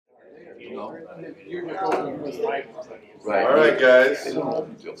Right. All right, guys.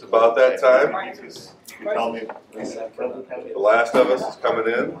 It's about that time. The last of us is coming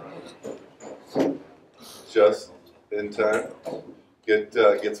in. Just in time. Get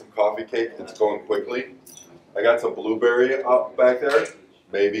some coffee cake. It's going quickly. I got some blueberry up back there.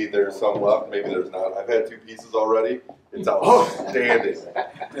 Maybe there's some left. Maybe there's not. I've had 2 pieces already. It's outstanding.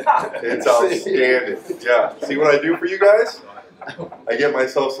 It's outstanding. Yeah. See what I do for you guys? I get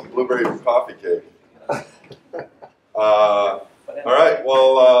myself some blueberry coffee cake. All right.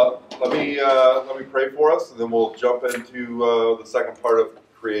 Well, let me pray for us, and then we'll jump into the second part of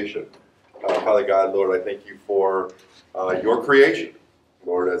creation. Father God, Lord, I thank you for your creation,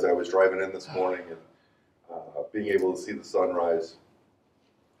 Lord. As I was driving in this morning and being able to see the sunrise,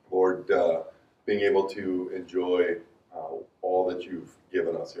 Lord, being able to enjoy all that you've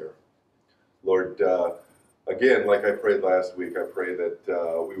given us here, Lord. Again, like I prayed last week, I pray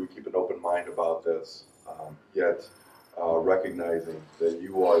that we would keep an open mind about this, yet recognizing that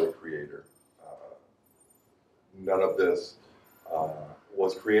you are the creator. None of this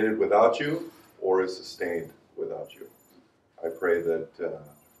was created without you or is sustained without you. I pray that,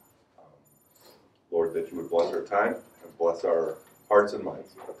 Lord, that you would bless our time and bless our hearts and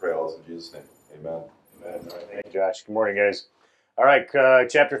minds. I pray all this in Jesus' name. Amen. Amen. Thank you, Josh. Good morning, guys. All right,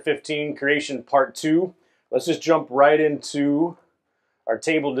 chapter 15, creation part 2. Let's just jump right into our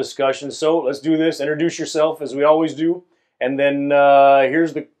table discussion. So let's do this. Introduce yourself as we always do. And then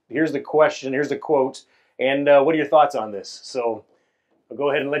here's the question, here's the quote. And what are your thoughts on this? So I'll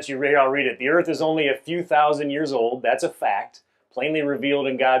go ahead and let you read. I'll read it. The earth is only a few thousand years old. That's a fact, plainly revealed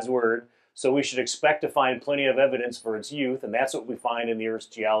in God's word. So we should expect to find plenty of evidence for its youth. And that's what we find in the earth's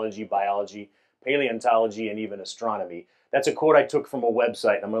geology, biology, paleontology, and even astronomy. That's a quote I took from a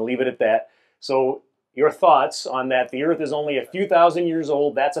website. And I'm going to leave it at that. So your thoughts on that? The earth is only a few thousand years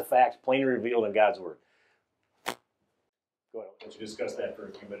old. That's a fact, plainly revealed in God's word. Go ahead. Let's discuss that for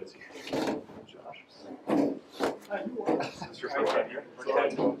a few minutes here. Josh. It's your first time here.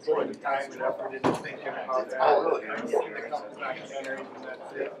 Putting the time and effort into thinking about that. Oh, really?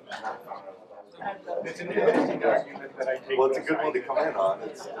 It's an interesting argument that I take. Well, it's a good one to come in on.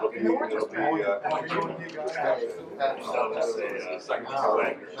 It'll be now we got creation that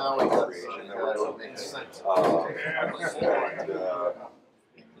we're doing. Makes sense.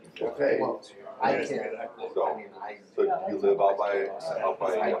 Okay. Well, I can't. So you live out by.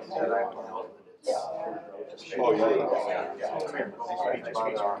 Oh, you live.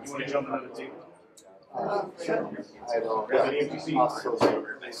 You want to jump on the table? I don't also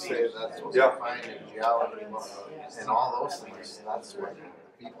say that's what Yeah. we find in geology and all those things. That's what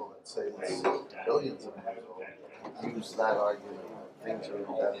people that say this billions of years old use that argument. Things are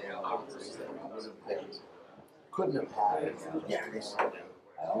better than others that we would have picked. Couldn't have happened recently.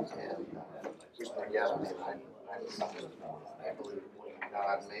 And yeah, I believe when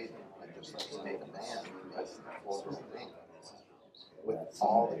God made him, just like he made a man, he made the whole thing. With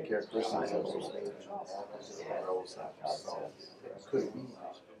all the characteristics of those nature and those themselves. It could be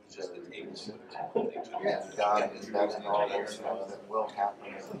very recent. And God is better than all those things that will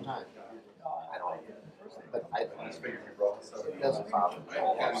happen at the time. I don't know. But it doesn't bother me.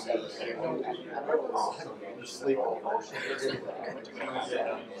 You sleep over.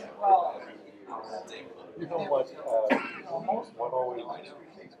 You know what? One always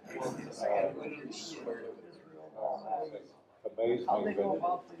amazed me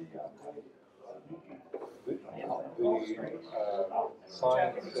the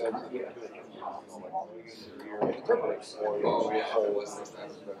science says it took millions of years to make oil.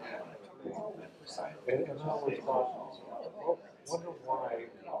 And I always thought, well, wonder why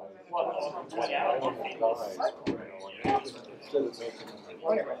animal dies, instead of making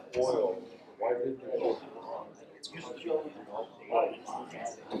oil, why didn't they go wrong?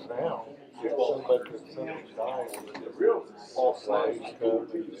 Now, if somebody dies, all slaves come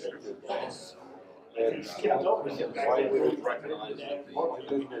and why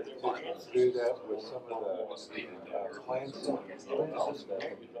didn't it do that with some of the plants and stuff? Instead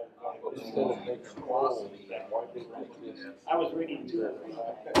of making oil, why didn't it just I was reading too.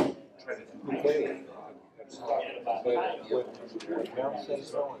 decay? But when Mount St.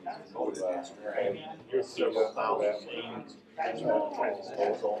 Helens and you're seeing that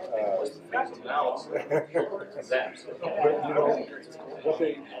but you know,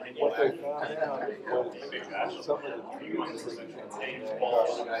 what they found out was some of the trees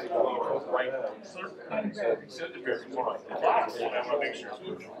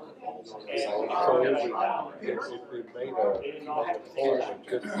So if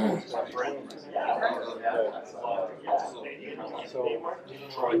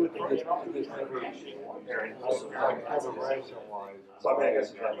we made a poll and just never rationalize why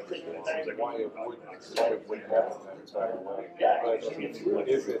it wouldn't happen that way. But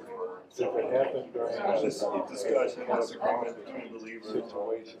if it happened during this discussion, between believers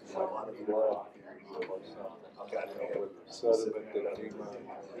situation like the flood or something, with the sediment that came out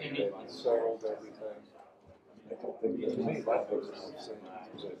that settled everything, to me that makes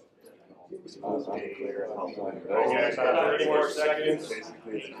no sense. Okay, about 30 more seconds.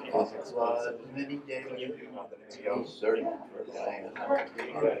 Many days, certain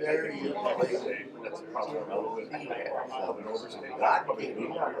very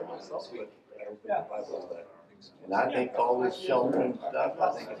and I think all this sheltering stuff,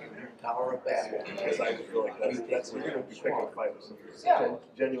 I think it's a new Tower of Babel. Because I just feel like that's you're going to be picking a fight with some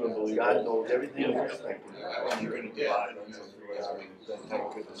genuine believers. God knows everything you're expecting. And you're going to divide on some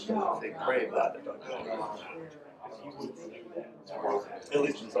thank goodness they pray about it. At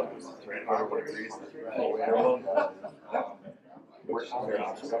least in some cases, right? Everyone agrees that they're alone.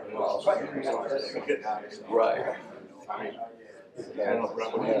 Right.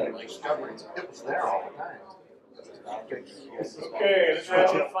 It was there all the time. Okay, let's wrap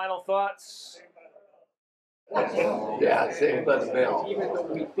up. Final thoughts. Yeah, saved by the bell. Even though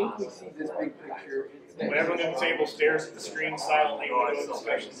we think we see this big picture, it's When everyone at the table stares at the screen silently while we go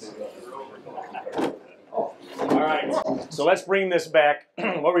discussions. All right, so let's bring this back.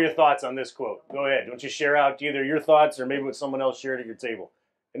 What were your thoughts on this quote? Go ahead. Don't you share out either your thoughts or maybe what someone else shared at your table.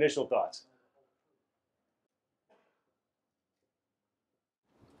 Initial thoughts.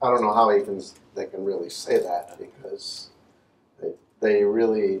 I don't know how they can really say that because they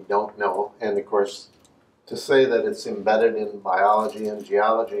really don't know. And of course, to say that it's embedded in biology and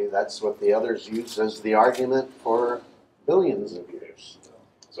geology, that's what the others use as the argument for billions of years.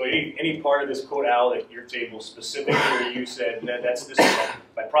 So any part of this quote, Al, at your table specifically where you said that that's this,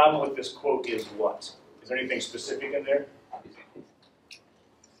 my problem with this quote is what? Is there anything specific in there?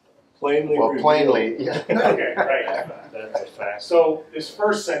 plainly. Well, plainly, yeah. Okay, right. That's a fact. So this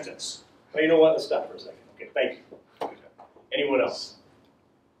first sentence. Well, you know what? Let's stop for a second. Okay, thank you. Anyone else?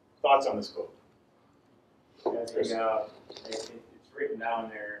 Thoughts on this quote? It's written down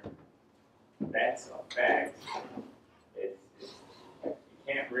there. That's a fact. You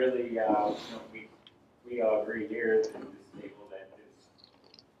can't really, we all agree here at this table that it's,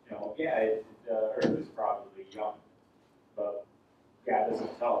 the Earth is probably young, but God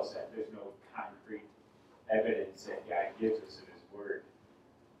doesn't tell us that. There's no concrete evidence that God gives us in His Word,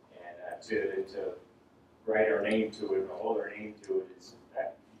 and to write our name to it, or hold our name to it, is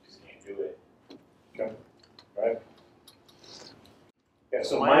that you just can't do it. Okay. Right. Yeah,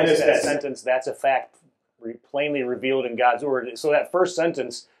 so minus that sentence, that's a fact plainly revealed in God's Word. So that first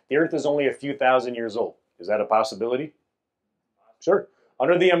sentence, the earth is only a few thousand years old. Is that a possibility? Sure.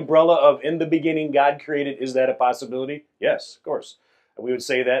 Under the umbrella of in the beginning God created, is that a possibility? Yes, of course. We would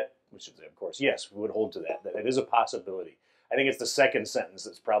say that, we should say of course, yes, we would hold to that it is a possibility. I think it's the second sentence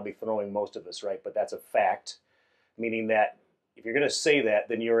that's probably throwing most of us, right? But that's a fact, meaning that if you're going to say that,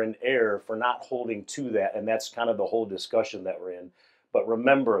 then you're in error for not holding to that, and that's kind of the whole discussion that we're in. But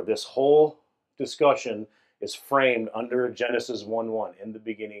remember, this whole discussion is framed under Genesis 1:1. In the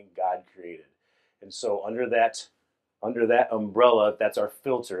beginning, God created. And so under that umbrella, that's our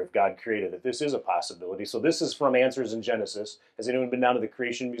filter if God created it. This is a possibility. So this is from Answers in Genesis. Has anyone been down to the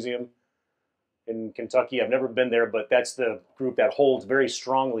Creation Museum in Kentucky? I've never been there, but that's the group that holds very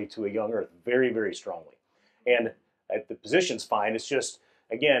strongly to a young earth, very, very strongly. And the position's fine. It's just,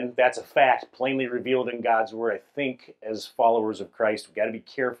 again, that's a fact plainly revealed in God's Word. I think as followers of Christ, we've got to be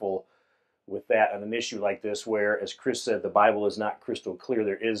careful with that on an issue like this where, as Chris said, the Bible is not crystal clear.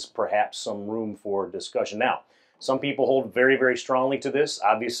 There is perhaps some room for discussion. Now, some people hold very, very strongly to this.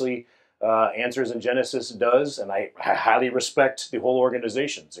 Obviously, Answers in Genesis does, and I highly respect the whole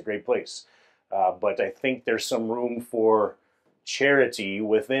organization. It's a great place. But I think there's some room for charity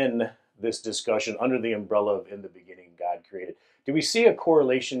within this discussion under the umbrella of in the beginning God created. Do we see a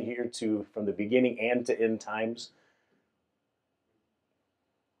correlation here to from the beginning and to end times?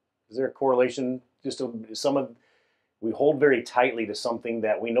 Is there a correlation? We hold very tightly to something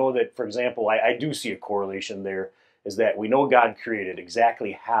that we know that, for example, I do see a correlation there, is that we know God created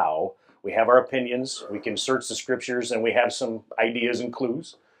exactly how. We have our opinions, we can search the scriptures, and we have some ideas and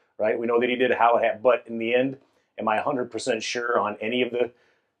clues, right? We know that He did how it happened, but in the end, am I 100% sure on any of the?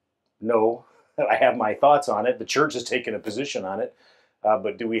 No, I have my thoughts on it. The church has taken a position on it,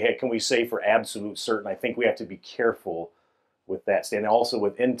 but can we say for absolute certain? I think we have to be careful with that. And also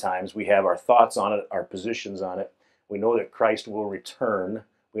with end times, we have our thoughts on it, our positions on it. We know that Christ will return.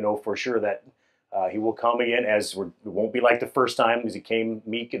 We know for sure that he will come again, it won't be like the first time, because he came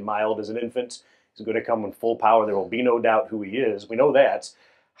meek and mild as an infant. He's going to come in full power. There will be no doubt who he is. We know that.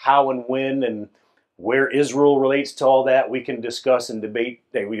 How and when and where Israel relates to all that, we can discuss and debate,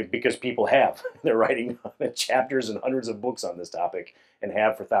 because people have. They're writing chapters and hundreds of books on this topic, and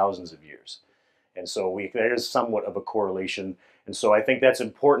have for thousands of years. And so there's somewhat of a correlation. And so I think that's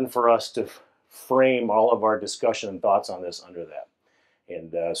important for us to frame all of our discussion and thoughts on this under that.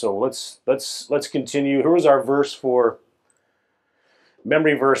 And so let's continue. Here was our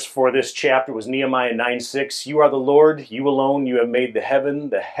memory verse for this chapter was Nehemiah 9:6. You are the Lord, you alone, you have made the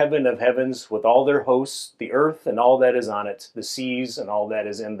heaven of heavens, with all their hosts, the earth and all that is on it, the seas and all that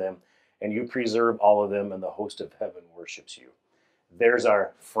is in them, and you preserve all of them, and the host of heaven worships you. There's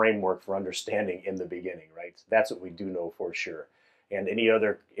our framework for understanding in the beginning, right? That's what we do know for sure. And any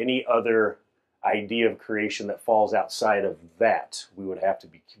other idea of creation that falls outside of that, we would have to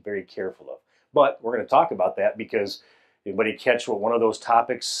be very careful of. But we're going to talk about that, because anybody catch what one of those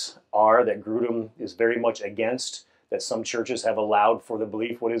topics are that Gruden is very much against, that some churches have allowed for the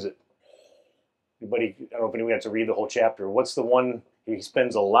belief? What is it? Anybody? I don't know if anyone had to read the whole chapter. What's the one? He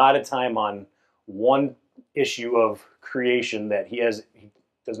spends a lot of time on one issue of creation that he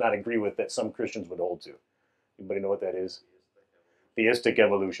does not agree with, that some Christians would hold to. Anybody know what that is? Theistic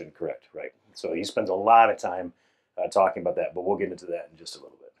evolution, correct, right. So he spends a lot of time talking about that, but we'll get into that in just a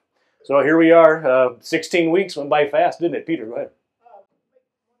little bit. So here we are. 16 weeks went by fast, didn't it? Peter, go ahead.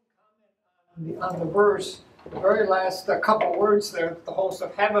 On the verse, the very last couple words there, the host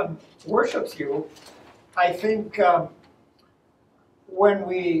of heaven worships you. I think when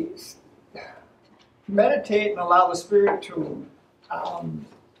we meditate and allow the Spirit to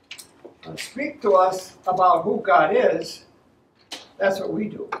speak to us about who God is, that's what we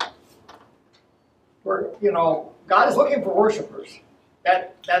do. God is looking for worshipers.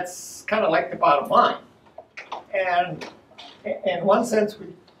 That's kind of like the bottom line. And in one sense, we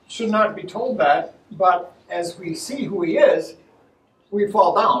should not be told that, but as we see who he is, we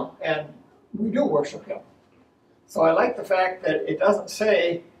fall down and we do worship him. So I like the fact that it doesn't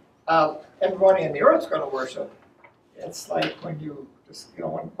say everybody in the earth is going to worship. It's like when you just,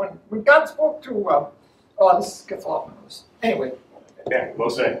 when God spoke to, this gets off my nose. Anyway. Yeah, well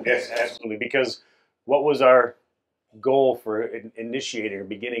said. Yes, absolutely. Because what was our goal for initiating or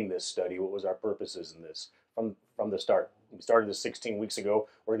beginning this study? What was our purposes in this from the start? We started this 16 weeks ago.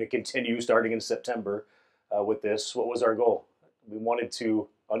 We're going to continue starting in September with this. What was our goal? We wanted to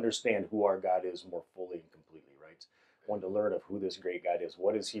understand who our God is more fully and completely, right? We wanted to learn of who this great God is.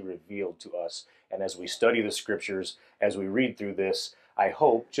 What has he revealed to us? And as we study the scriptures, as we read through this, I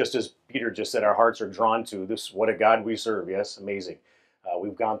hope, just as Peter just said, our hearts are drawn to this. What a God we serve. Yes, amazing.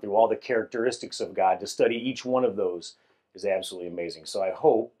 We've gone through all the characteristics of God. To study each one of those is absolutely amazing. So I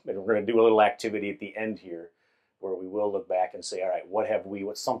hope, and we're going to do a little activity at the end here, where we will look back and say, all right,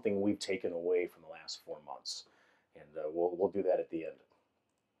 what's something we've taken away from the last 4 months? And we'll do that at the end.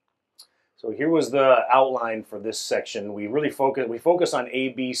 So here was the outline for this section. We focus on A,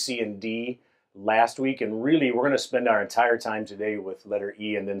 B, C, and D last week, and really we're going to spend our entire time today with letter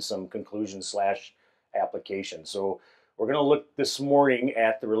E and then some conclusion / application. So we're going to look this morning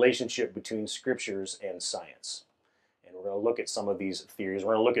at the relationship between scriptures and science. And we're going to look at some of these theories.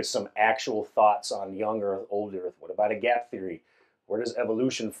 We're going to look at some actual thoughts on young Earth, old Earth. What about a gap theory? Where does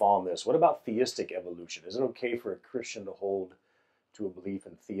evolution fall in this? What about theistic evolution? Is it okay for a Christian to hold to a belief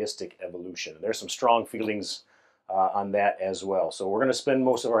in theistic evolution? And there's some strong feelings on that as well. So we're going to spend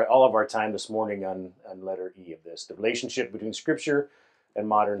all of our time this morning on letter E of this, the relationship between scripture and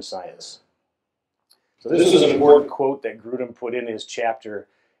modern science. So this is an important quote that Gruden put in his chapter,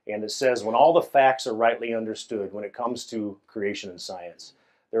 and it says, when all the facts are rightly understood when it comes to creation and science,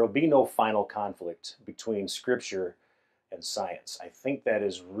 there will be no final conflict between scripture and science. I think that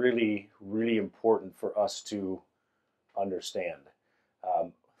is really, really important for us to understand.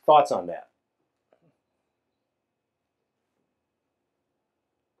 Thoughts on that?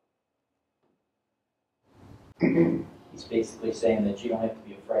 He's basically saying that you don't have to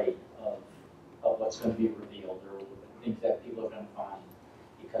be afraid of what's going to be revealed or things that people are going to find,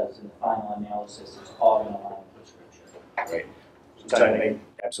 because in the final analysis, it's all going to line with Scripture. Right.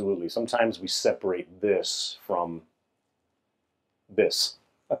 Absolutely. Sometimes we separate this from this,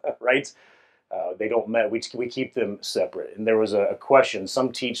 right? They don't match. We keep them separate. And there was a question.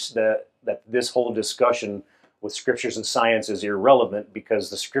 Some teach that this whole discussion with scriptures and science is irrelevant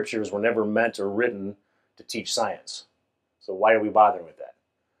because the scriptures were never meant or written to teach science. So why are we bothering with that?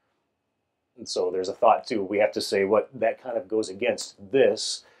 And so there's a thought too. We have to say what that kind of goes against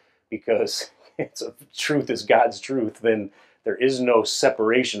this, because truth is God's truth. Then there is no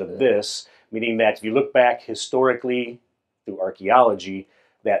separation of this, meaning that if you look back historically through archaeology,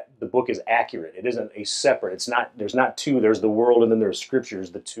 that the book is accurate. It isn't a separate. It's not. There's not two. There's the world, and then there's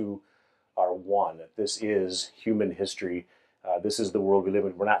scriptures. The two are one. This is human history. This is the world we live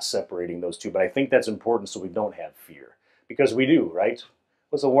in. We're not separating those two. But I think that's important so we don't have fear, because we do, right?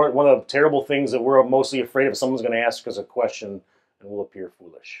 What's one of the terrible things that we're mostly afraid of? Someone's going to ask us a question and we'll appear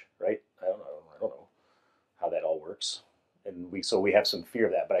foolish, right? I don't know how that all works, and so we have some fear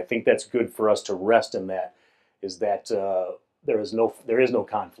of that. But I think that's good for us to rest in that. Is that there is no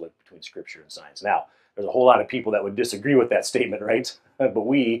conflict between Scripture and science. Now, there's a whole lot of people that would disagree with that statement, right? But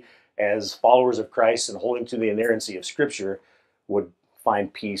we, as followers of Christ and holding to the inerrancy of Scripture, would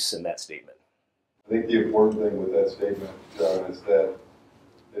find peace in that statement. I think the important thing with that statement, John, is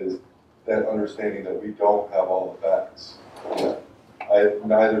that understanding that we don't have all the facts.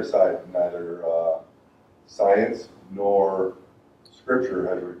 Neither side, neither science nor Scripture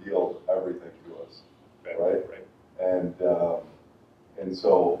has revealed everything to us, right? And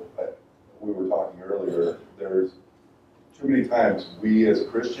so we were talking earlier. There's too many times we as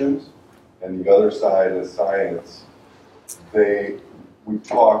Christians and the other side as science, we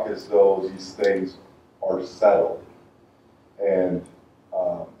talk as though these things are settled, and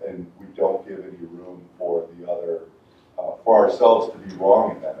we don't give any room for the other, for ourselves to be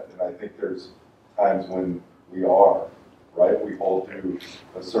wrong in that. And I think there's times when we are, right? We hold to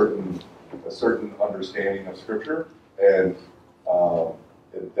a certain understanding of Scripture, and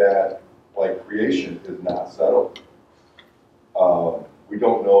that, like creation, is not settled. We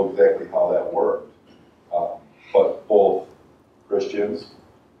don't know exactly how that worked, but both Christians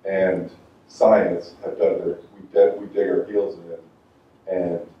and science have done we dig our heels in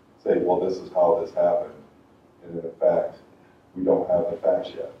and say, well, this is how this happened, and in fact, we don't have the facts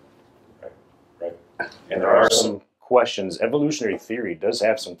yet. Right. And there are some questions. Evolutionary theory does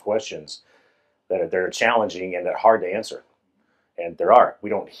have some questions that are challenging and that are hard to answer. And there are. We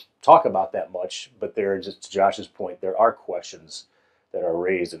don't talk about that much, but there, just to Josh's point, there are questions that are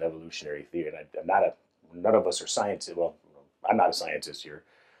raised in evolutionary theory. And none of us are scientists. Well, I'm not a scientist here,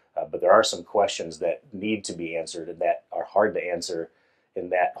 but there are some questions that need to be answered and that are hard to answer in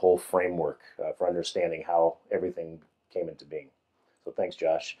that whole framework for understanding how everything came into being. So thanks,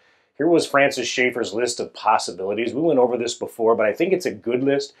 Josh. Here was Francis Schaeffer's list of possibilities. We went over this before, but I think it's a good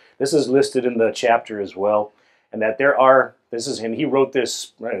list. This is listed in the chapter as well. And that there are, and he wrote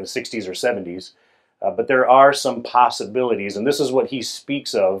this right in the 60s or 70s, but there are some possibilities, and this is what he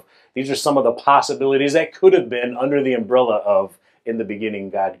speaks of. These are some of the possibilities that could have been under the umbrella of in the beginning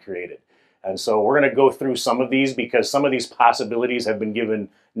God created. And so we're going to go through some of these because some of these possibilities have been given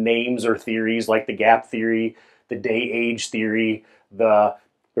names or theories, like the gap theory, the day-age theory. There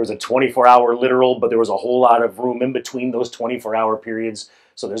was a 24-hour literal, but there was a whole lot of room in between those 24-hour periods.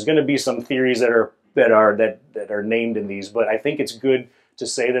 So there's going to be some theories that are named in these. But I think it's good to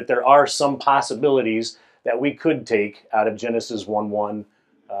say that there are some possibilities that we could take out of Genesis 1:1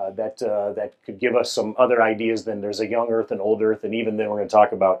 that could give us some other ideas. Than there's a young Earth and old Earth, and even then we're going to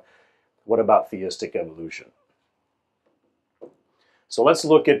talk about what about theistic evolution. So let's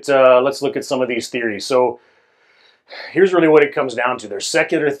look at some of these theories. So here's really what it comes down to. There's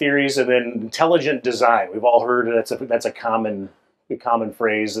secular theories and then intelligent design. We've all heard that's a common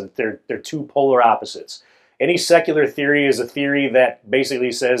phrase, that they're two polar opposites. Any secular theory is a theory that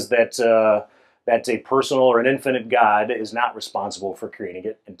basically says that a personal or an infinite God is not responsible for creating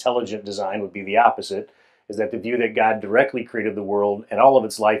it. Intelligent design would be the opposite, is that the view that God directly created the world and all of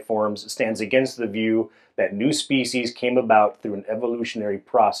its life forms stands against the view that new species came about through an evolutionary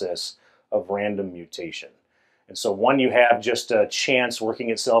process of random mutation. And so one, you have just a chance working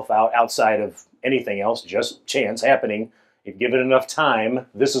itself out outside of anything else, just chance happening. If you give it enough time,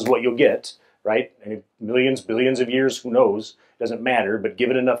 this is what you'll get, right? And millions, billions of years, who knows, doesn't matter, but give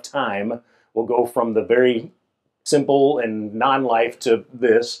it enough time, we'll go from the very simple and non-life to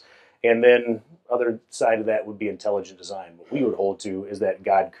this, and then other side of that would be intelligent design. What we would hold to is that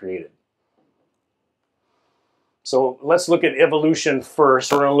God created. So let's look at evolution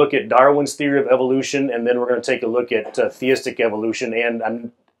first. We're going to look at Darwin's theory of evolution, and then we're going to take a look at theistic evolution. And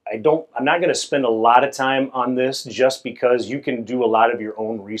I'm not going to spend a lot of time on this just because you can do a lot of your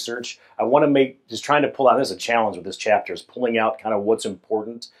own research. I want to just trying to pull out, this is a challenge with this chapter, is pulling out kind of what's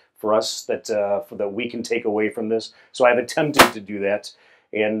important for us that we can take away from this. So I've attempted to do that.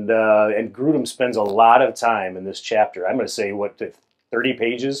 And Gruden spends a lot of time in this chapter. I'm going to say, 30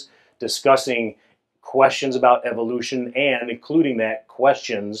 pages discussing questions about evolution, and including that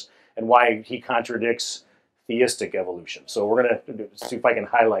questions and why he contradicts theistic evolution. So we're going to see if I can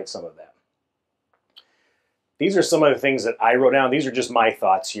highlight some of that. These are some of the things that I wrote down. These are just my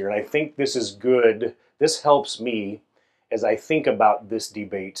thoughts here, and I think this is good. This helps me as I think about this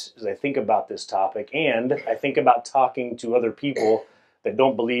debate, as I think about this topic, and I think about talking to other people that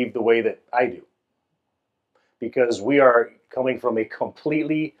don't believe the way that I do. Because we are coming from a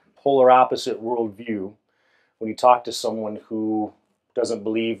completely polar opposite worldview. When you talk to someone who doesn't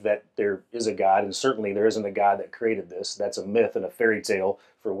believe that there is a God, and certainly there isn't a God that created this, that's a myth and a fairy tale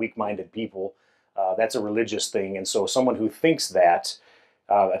for weak-minded people. That's a religious thing. And so someone who thinks that,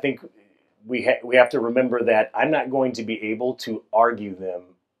 I think we have to remember that I'm not going to be able to argue them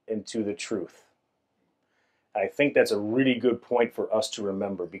into the truth. I think that's a really good point for us to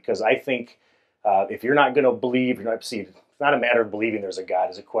remember, because I think if you're not going to believe, it's not a matter of believing there's a God,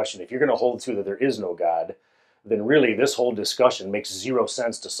 it's a question. If you're going to hold to that there is no God, then really this whole discussion makes zero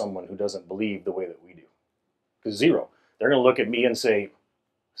sense to someone who doesn't believe the way that we do. Because zero. They're going to look at me and say,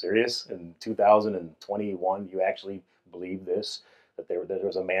 serious? In 2021, you actually believe this? That there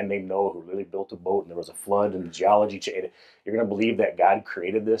was a man named Noah who really built a boat and there was a flood and geology changed. You're going to believe that God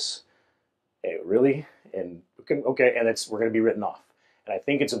created this? Hey, really? And okay, and we're going to be written off. And I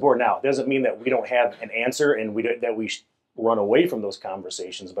think it's important. Now, it doesn't mean that we don't have an answer and that we run away from those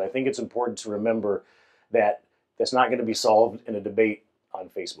conversations, but I think it's important to remember that that's not going to be solved in a debate on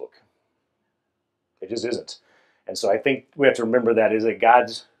Facebook. It just isn't. And so I think we have to remember that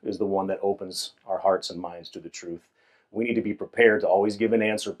God is the one that opens our hearts and minds to the truth. We need to be prepared to always give an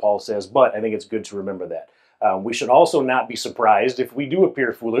answer, Paul says, but I think it's good to remember that. We should also not be surprised if we do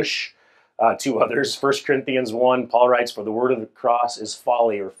appear foolish to others. 1 Corinthians 1, Paul writes, for the word of the cross is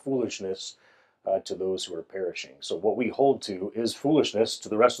folly or foolishness to those who are perishing. So what we hold to is foolishness to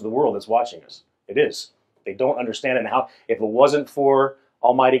the rest of the world that's watching us. It is. They don't understand it. And how, if it wasn't for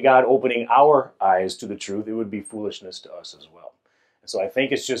Almighty God opening our eyes to the truth, it would be foolishness to us as well. And so I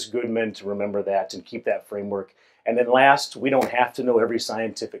think it's just good, men, to remember that and keep that framework. And then last, we don't have to know every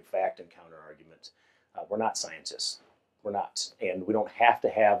scientific fact and counter-argument. We're not scientists. We're not. And we don't have to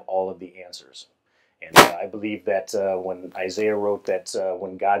have all of the answers. And I believe that when Isaiah wrote that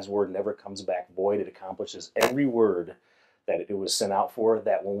when God's word never comes back void, it accomplishes every word that it was sent out for,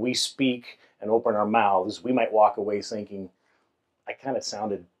 that when we speak and open our mouths, we might walk away thinking, I kind of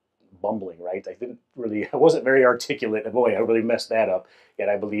sounded bumbling, right? I wasn't very articulate, and boy, I really messed that up. Yet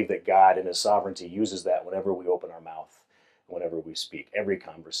I believe that God in his sovereignty uses that whenever we open our mouth, whenever we speak, every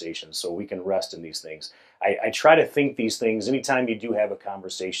conversation, so we can rest in these things. I try to think these things anytime you do have a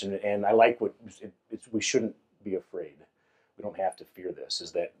conversation, and I like we shouldn't be afraid. We don't have to fear this,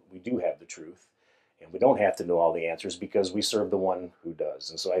 is that we do have the truth, and we don't have to know all the answers because we serve the one who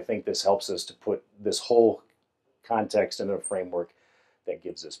does. And so I think this helps us to put this whole context in a framework that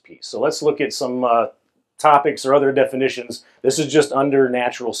gives us peace. So let's look at some topics or other definitions. This is just under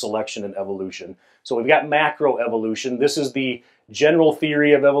natural selection and evolution. So we've got macroevolution. This is the general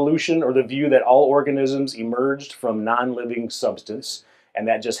theory of evolution, or the view that all organisms emerged from non-living substance, and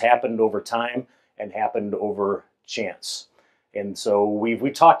that just happened over time and happened over chance. And so we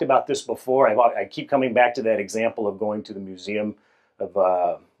talked about this before. I keep coming back to that example of going to the museum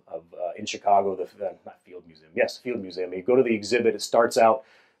in Chicago, not Field Museum. Yes, Field Museum. You go to the exhibit. It starts out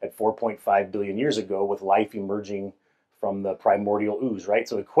at 4.5 billion years ago with life emerging from the primordial ooze, right?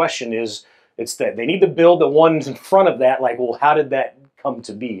 So the question is, it's that they need to build the ones in front of that, like, well, how did that come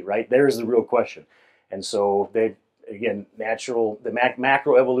to be, right? There's the real question. And so again,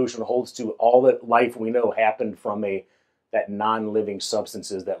 macroevolution holds to all that life we know happened from that non-living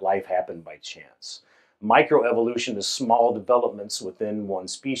substances, that life happened by chance. Microevolution is small developments within one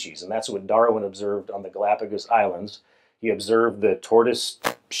species, and that's what Darwin observed on the Galapagos Islands. He observed the tortoise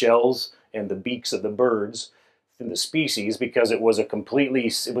shells and the beaks of the birds in the species because it was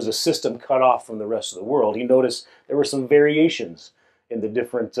a system cut off from the rest of the world. He noticed there were some variations in the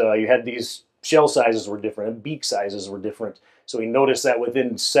different, you had these shell sizes were different and beak sizes were different. So he noticed that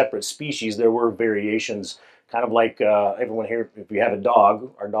within separate species there were variations, kind of like everyone here, if you have a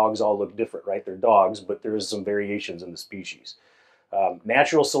dog, our dogs all look different, right? They're dogs, but there is some variations in the species.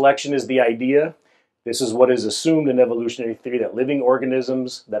 Natural selection is the idea. This is what is assumed in evolutionary theory, that living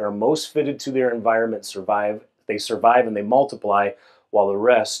organisms that are most fitted to their environment survive. They survive and they multiply, while the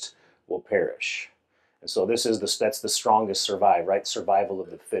rest will perish. And so that's the strongest survive, right? Survival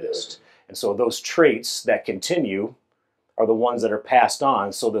of the fittest. And so those traits that continue are the ones that are passed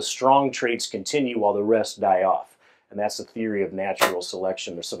on. So the strong traits continue while the rest die off. And that's the theory of natural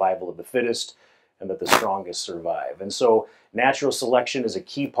selection, or survival of the fittest, and that the strongest survive. And so natural selection is a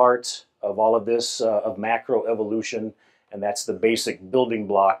key part of all of this, of macroevolution, and that's the basic building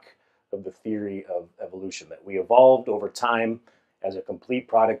block of the theory of evolution, that we evolved over time as a complete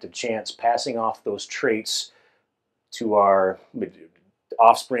product of chance, passing off those traits to our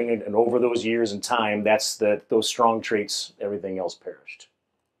offspring, and over those years and time, those strong traits, everything else perished.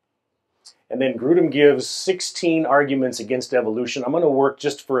 And then Gruden gives 16 arguments against evolution. I'm going to work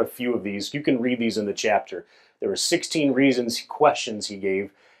just for a few of these. You can read these in the chapter. There were 16 questions he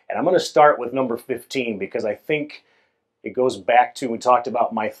gave, and I'm going to start with number 15 because I think it goes back to, we talked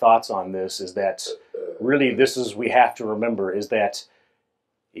about my thoughts on this, is that really we have to remember, is that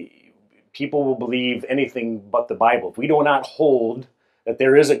people will believe anything but the Bible. If we do not hold that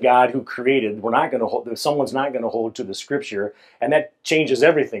there is a God who created, someone's not going to hold to the scripture, and that changes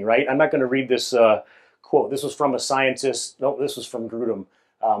everything, right? I'm not going to read this quote. This was from a scientist. No, this was from Gruden.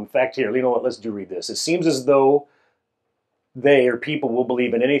 In fact, here, you know what, let's read this. It seems as though they, or people, will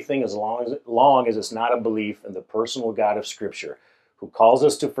believe in anything as long as it's not a belief in the personal God of Scripture, who calls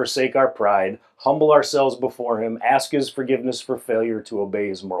us to forsake our pride, humble ourselves before him, ask his forgiveness for failure to obey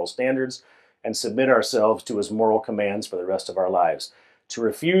his moral standards, and submit ourselves to his moral commands for the rest of our lives. To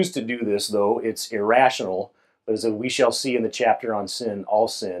refuse to do this, though it's irrational, but as we shall see in the chapter on sin, all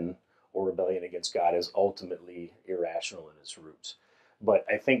sin or rebellion against God is ultimately irrational in its roots. But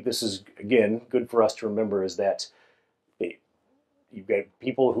I think this is, again, good for us to remember, is that you've got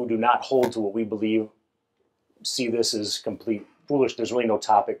people who do not hold to what we believe, see this as complete foolish. There's really no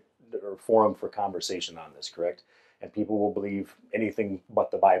topic or forum for conversation on this, correct? And people will believe anything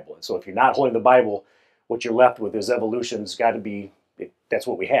but the Bible. And so if you're not holding the Bible, what you're left with is evolution's got to be, that's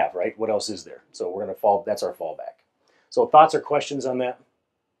what we have, right? What else is there? So we're going to fall, that's our fallback. So thoughts or questions on that?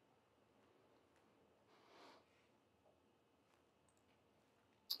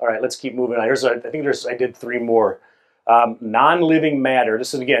 All right, let's keep moving on. I did 3 more. Non-living matter,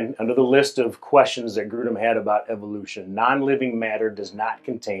 this is again under the list of questions that Gruden had about evolution. Non-living matter does not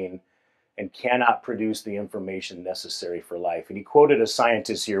contain and cannot produce the information necessary for life. And he quoted a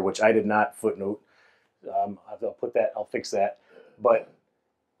scientist here, which I did not footnote. I'll fix that. But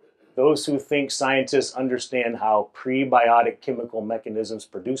those who think scientists understand how prebiotic chemical mechanisms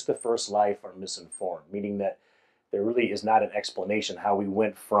produce the first life are misinformed, meaning that there really is not an explanation how we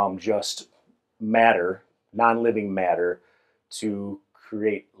went from just matter, non-living matter, to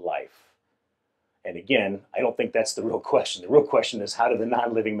create life. And again, I don't think that's the real question. The real question is, how did the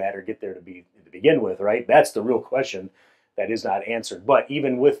non-living matter get there to begin with, right? That's the real question that is not answered. But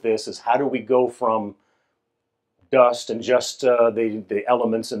even with this is, how do we go from dust and just the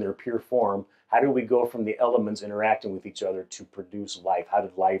elements in their pure form, how do we go from the elements interacting with each other to produce life? How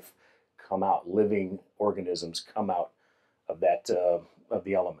did life come out? Living organisms come out of that, of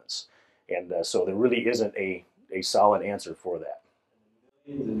the elements. And so there really isn't a solid answer for that.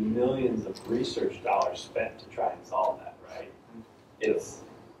 Millions and millions of research dollars spent to try and solve that, right? It's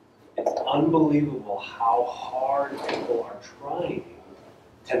unbelievable how hard people are trying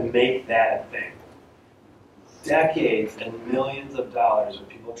to make that a thing. Decades and millions of dollars of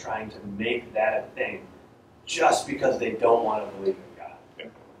people trying to make that a thing just because they don't want to believe in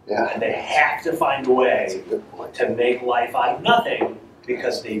God. Yeah. And they have to find a way to make life out of nothing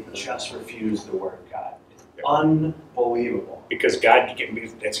because they just refuse the word of God. It's unbelievable. Because God can be,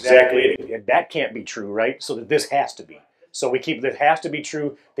 that's exactly it. That can't be true, right? So that this has to be. So we keep, that has to be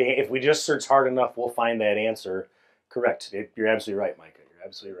true. If we just search hard enough, we'll find that answer. Correct. You're absolutely right, Micah. You're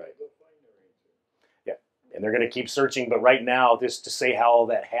absolutely right. Yeah. And they're going to keep searching. But right now, this to say how all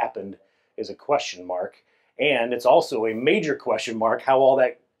that happened is a question mark. And it's also a major question mark how all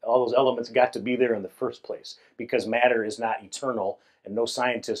those elements got to be there in the first place. Because matter is not eternal. And no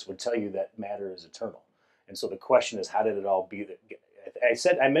scientist would tell you that matter is eternal. And so the question is, how did it all be?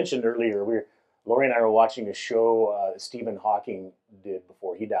 I mentioned earlier, Lori and I were watching a show Stephen Hawking did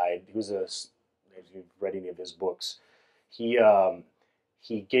before he died. He was if you've read any of his books, he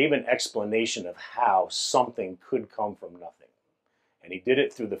gave an explanation of how something could come from nothing. And he did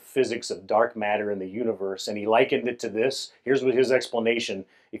it through the physics of dark matter in the universe. And he likened it to this. Here's what his explanation.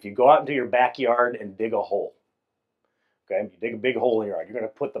 If you go out into your backyard and dig a hole, okay, you dig a big hole in your yard, you're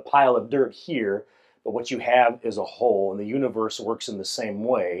going to put the pile of dirt here, but what you have is a hole, and the universe works in the same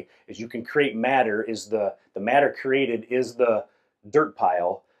way. As you can create matter, is the matter created is the dirt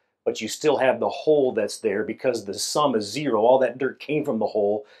pile, but you still have the hole that's there because the sum is 0. All that dirt came from the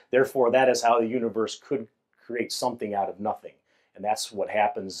hole. Therefore, that is how the universe could create something out of nothing. And that's what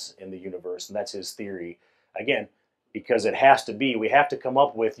happens in the universe, and that's his theory. Again, because it has to be, we have to come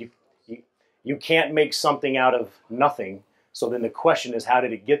up with, you can't make something out of nothing. So then the question is, how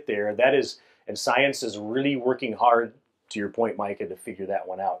did it get there? That is, and science is really working hard, to your point, Micah, to figure that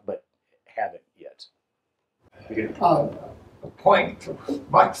one out, but haven't yet. the point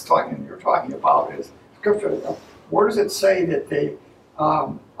Mike's talking, you're talking about is Scripture. Where does it say that they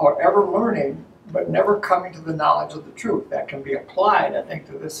are ever learning but never coming to the knowledge of the truth? That can be applied, I think,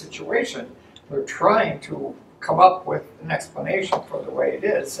 to this situation. They're trying to come up with an explanation for the way it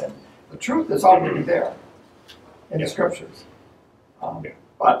is, and the truth is already there in the Scriptures.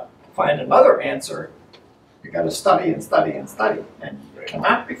 But to find another answer, you got to study and study and study, and it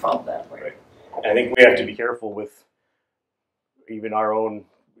cannot be found that way. I think we have to be careful with even our own.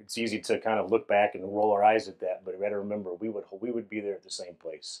 It's easy to kind of look back and roll our eyes at that, but we got to remember we would be there at the same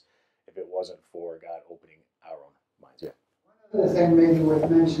place if it wasn't for God opening our own minds. Yeah. One other thing maybe worth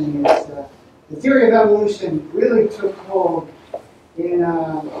mentioning is the theory of evolution really took hold in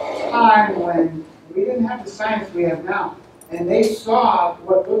a time when we didn't have the science we have now, and they saw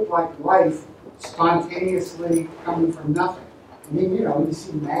what looked like life spontaneously coming from nothing. I mean, you know, you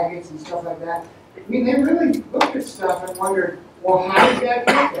see maggots and stuff like that. I mean, they really looked at stuff and wondered, well, how did that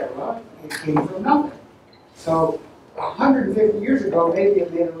get there? Well, it came from nothing. So 150 years ago, maybe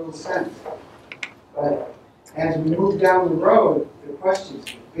it made a little sense. But as we move down the road, the questions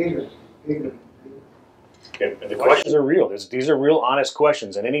get bigger, bigger, bigger. And the questions are real. These are real, honest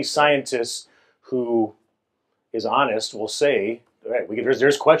questions. And any scientist who is honest will say, all right,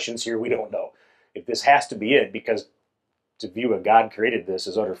 there's questions here we don't know. If this has to be it, because to view a God created this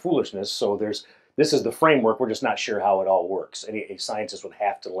is utter foolishness. So this is the framework. We're just not sure how it all works. A scientist would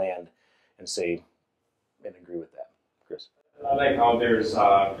have to land and say and agree with that. Chris. I like how there's,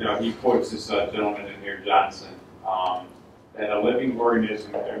 he quotes this gentleman in here, Johnson, that a living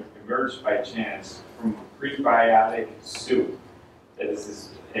organism emerged by chance from a prebiotic soup that is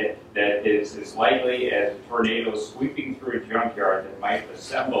as likely as a tornado sweeping through a junkyard that might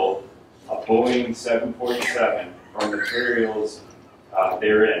assemble a Boeing 747 from materials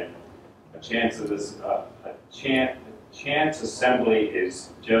therein. A chance assembly is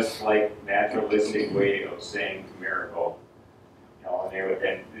just like naturalistic way of saying miracle. You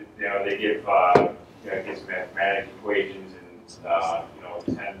know, they give mathematic equations and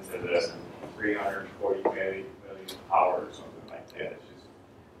 10 to the 340 million power or something like that.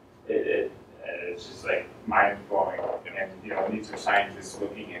 It's just like mind blowing. And these are scientists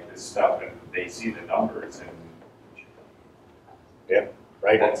looking at this stuff and they see the numbers and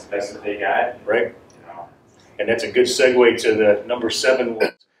Right. That's what they got. Right. And that's a good segue to the number 7.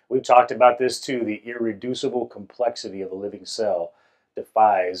 We've talked about this too. The irreducible complexity of a living cell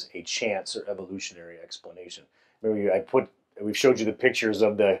defies a chance or evolutionary explanation. Remember, we showed you the pictures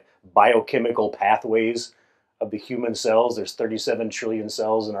of the biochemical pathways of the human cells. There's 37 trillion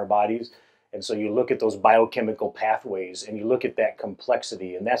cells in our bodies. And so you look at those biochemical pathways and you look at that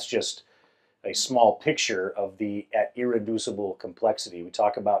complexity, and that's just a small picture of at irreducible complexity. We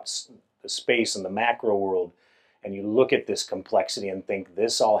talk about the space and the macro world, and you look at this complexity and think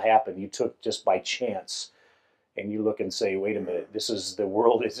this all happened. You took just by chance, and you look and say, wait a minute, the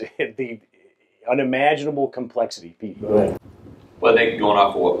world is the unimaginable complexity. Pete, go ahead. Well, I think going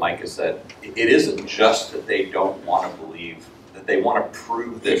off of what Mike has said, it isn't just that they don't want to believe, that they want to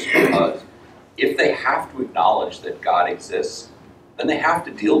prove this, because if they have to acknowledge that God exists, then they have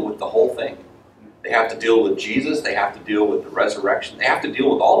to deal with the whole thing. They have to deal with Jesus, they have to deal with the resurrection, they have to deal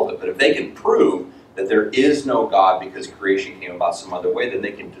with all of it. But if they can prove that there is no God because creation came about some other way, then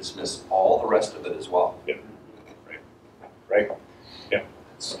they can dismiss all the rest of it as well. Yeah. Right. Yeah.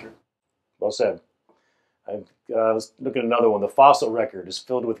 Well said. Let's look at another one. The fossil record is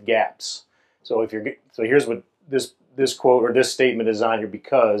filled with gaps. So here's what this quote or this statement is on here,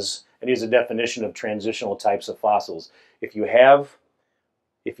 because it is a definition of transitional types of fossils. If you have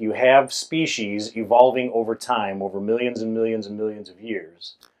species evolving over time, over millions and millions and millions of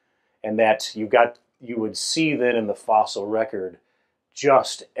years, and that you would see then in the fossil record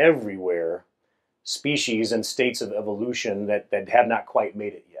just everywhere species and states of evolution that have not quite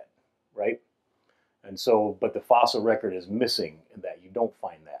made it yet, right? And so, but the fossil record is missing in that. You don't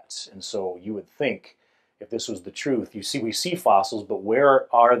find that. And so you would think, if this was the truth, we see fossils, but where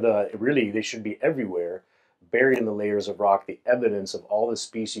are they should be everywhere, buried in the layers of rock, the evidence of all the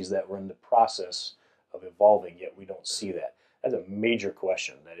species that were in the process of evolving, yet we don't see that. That's a major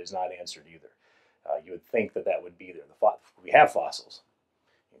question that is not answered either. You would think that would be there. We have fossils.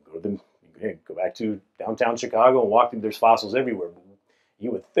 You can go back to downtown Chicago and walk through, there's fossils everywhere. But you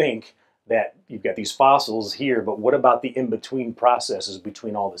would think that you've got these fossils here, but what about the in-between processes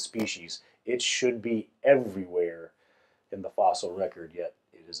between all the species? It should be everywhere in the fossil record, yet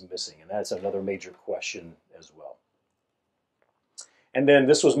it is missing. And that's another major question as well. And then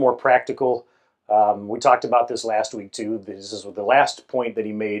this was more practical. We talked about this last week too. This is the last point that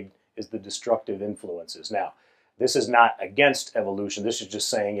he made, is the destructive influences. Now, This is not against evolution. This is just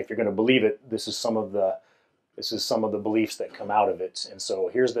saying if you're going to believe it, this is some of the beliefs that come out of it. And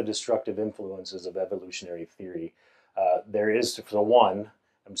so here's the destructive influences of evolutionary theory. There is, for one,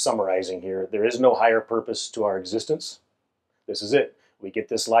 I'm summarizing here, there is no higher purpose to our existence. This is it. We get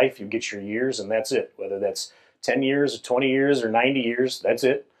this life, you get your years, and that's it. Whether that's 10 years, or 20 years, or 90 years, that's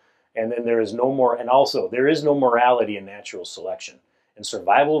it. And then there is no more, and also, there is no morality in natural selection. In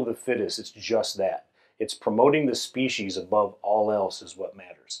survival of the fittest, it's just that. It's promoting the species above all else is what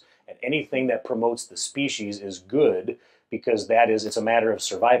matters. And anything that promotes the species is good because it's a matter of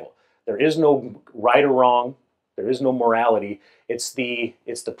survival. There is no right or wrong. There is no morality. It's the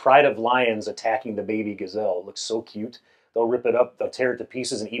pride of lions attacking the baby gazelle. It looks so cute. They'll rip it up, they'll tear it to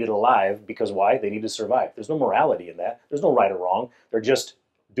pieces and eat it alive because why? They need to survive. There's no morality in that. There's no right or wrong. They're just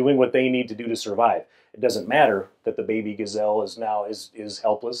doing what they need to do to survive. It doesn't matter that the baby gazelle is now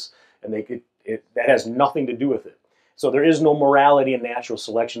helpless, and that has nothing to do with it. So there is no morality in natural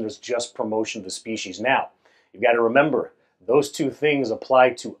selection. There's just promotion of the species. Now, you've got to remember, those two things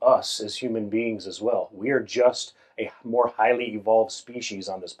apply to us as human beings as well. We are just a more highly evolved species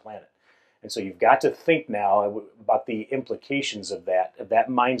on this planet. And so you've got to think now about the implications of that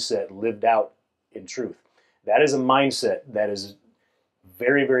mindset lived out in truth. That is a mindset that is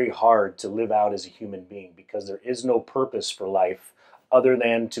very, very hard to live out as a human being because there is no purpose for life other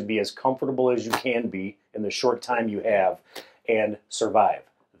than to be as comfortable as you can be in the short time you have and survive.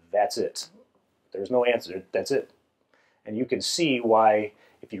 That's it. There's no answer. That's it. And you can see why,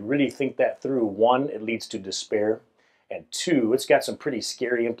 if you really think that through, one, it leads to despair. And two, it's got some pretty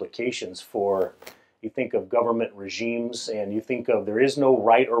scary implications for, you think of government regimes and you think of there is no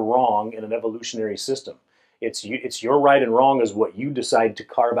right or wrong in an evolutionary system. It's your right and wrong is what you decide to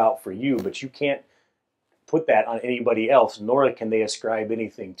carve out for you, but you can't put that on anybody else, nor can they ascribe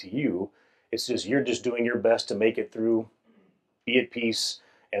anything to you. It's just, you're just doing your best to make it through, be at peace,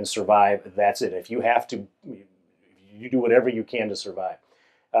 and survive. That's it. If you have to, you do whatever you can to survive.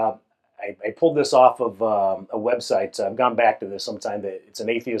 I pulled this off of a website. I've gone back to this sometime. It's an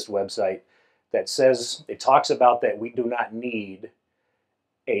atheist website that says, it talks about that we do not need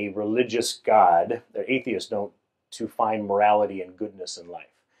a religious God, that atheists don't, to find morality and goodness in life.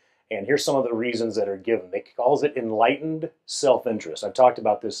 And here's some of the reasons that are given. They calls it enlightened self-interest. I've talked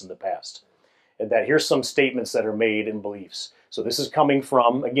about this in the past. And that here's some statements that are made in beliefs. So this is coming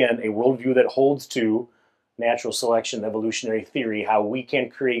from, again, a worldview that holds to natural selection, evolutionary theory, how we can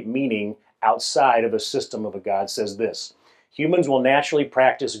create meaning outside of a system of a God. Says this: humans will naturally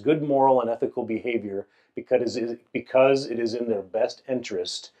practice good moral and ethical behavior because it is in their best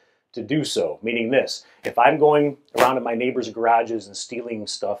interest to do so. Meaning this: if I'm going around in my neighbors' garages and stealing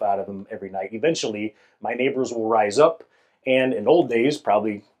stuff out of them every night, eventually my neighbors will rise up and, in old days,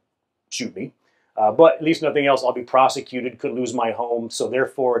 probably shoot me. But at least nothing else, I'll be prosecuted, could lose my home, so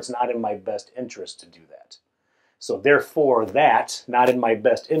therefore it's not in my best interest to do that. So therefore that, not in my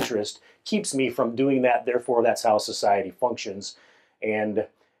best interest, keeps me from doing that. Therefore that's how society functions. And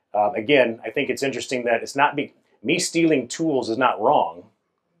again, I think it's interesting that it's not me stealing tools is not wrong.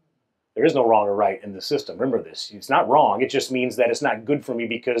 There is no wrong or right in the system. Remember this. It's not wrong. It just means that it's not good for me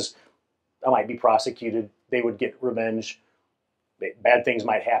because I might be prosecuted. They would get revenge. Bad things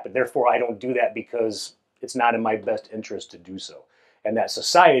might happen. Therefore, I don't do that because it's not in my best interest to do so. And that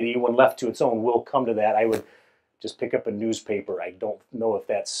society, when left to its own, will come to that. I would just pick up a newspaper. I don't know if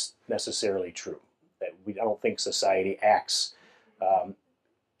that's necessarily true. I don't think society acts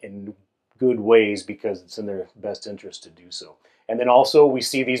in good ways because it's in their best interest to do so. And then also we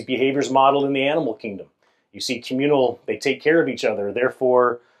see these behaviors modeled in the animal kingdom. You see communal, they take care of each other.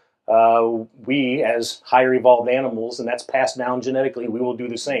 Therefore, we as higher evolved animals, and that's passed down genetically, we will do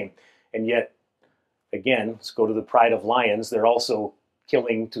the same. And yet, again, let's go to the pride of lions. They're also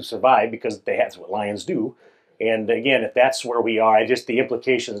killing to survive because that's what lions do. And again, if that's where we are, the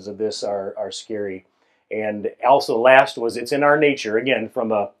implications of this are scary. And also last was, it's in our nature, again,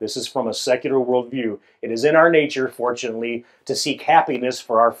 this is from a secular worldview, it is in our nature, fortunately, to seek happiness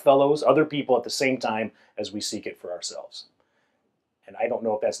for our fellows, other people at the same time as we seek it for ourselves. And I don't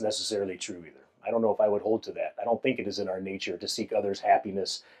know if that's necessarily true either. I don't know if I would hold to that. I don't think it is in our nature to seek others'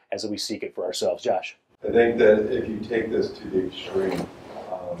 happiness as we seek it for ourselves. Josh? I think that if you take this to the extreme,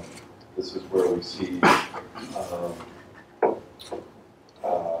 this is where we see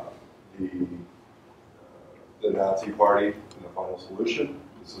the Nazi Party in the Final Solution.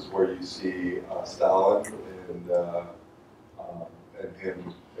 This is where you see Stalin and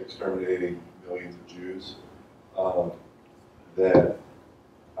him exterminating millions of Jews.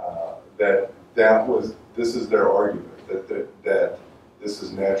 This is their argument, that this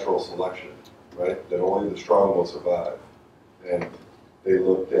is natural selection, right? That only the strong will survive. And they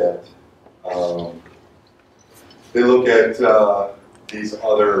look at these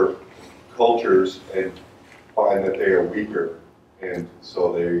other cultures and find that they are weaker, and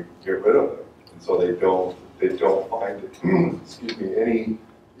so they get rid of them. And so they don't find excuse me, any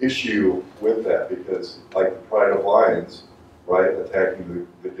issue with that, because like the pride of lions, right, attacking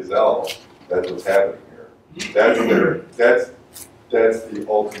the gazelle, that's what's happening here. That's the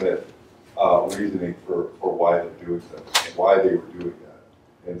ultimate reasoning for why they're doing that, why they were doing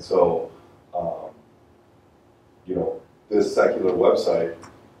that. And so, you know, this secular website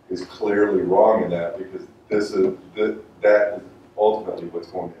is clearly wrong in that, because that is ultimately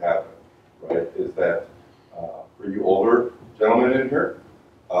what's going to happen, right? Is that for you older gentlemen in here,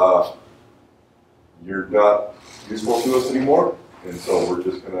 you're not useful to us anymore, and so we're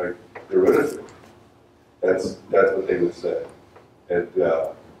just going to get rid of you. That's what they would say, and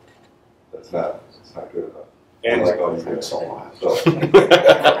it's not good enough. And like all you guys.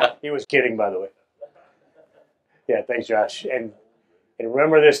 So. He was kidding, by the way. Yeah, thanks, Josh. And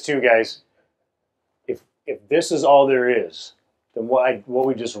remember this too, guys. If this is all there is, then what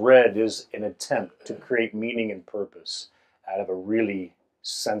we just read is an attempt to create meaning and purpose out of a really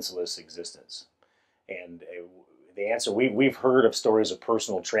senseless existence. And the answer, we've heard of stories of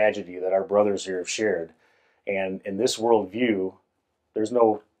personal tragedy that our brothers here have shared. And in this worldview,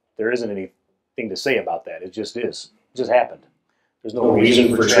 there isn't anything to say about that. It just is. It just happened. There's no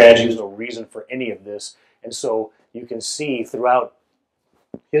reason for tragedy. There's no reason for any of this. And so you can see throughout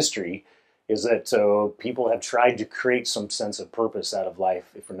history is that people have tried to create some sense of purpose out of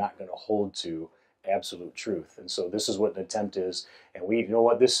life if we're not going to hold to absolute truth. And so this is what an attempt is. And you know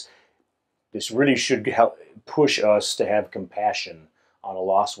what, this really should help push us to have compassion on a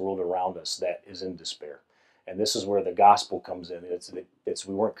lost world around us that is in despair. And this is where the gospel comes in. It's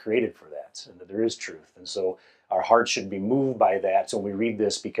we weren't created for that, and that there is truth. And so our hearts should be moved by that. So we read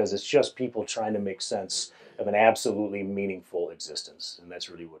this because it's just people trying to make sense of an absolutely meaningful existence, and that's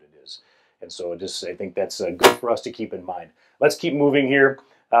really what it is. And so I think that's good for us to keep in mind. Let's keep moving here.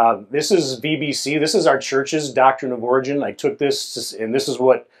 This is VBC. This is our church's doctrine of origin. I took this, and this is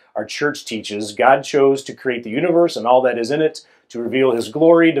what our church teaches. God chose to create the universe and all that is in it to reveal his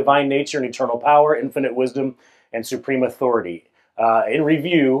glory, divine nature, and eternal power, infinite wisdom, and supreme authority. In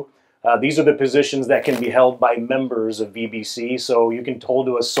review, these are the positions that can be held by members of VBC. So you can hold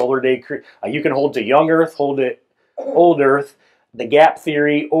to a solar day, you can hold to young Earth, hold to old Earth, the gap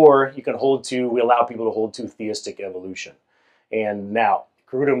theory, or you can we allow people to hold to theistic evolution. And now,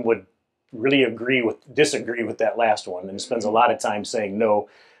 Gruden would really disagree with that last one, and spends a lot of time saying no,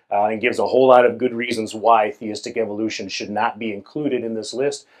 and gives a whole lot of good reasons why theistic evolution should not be included in this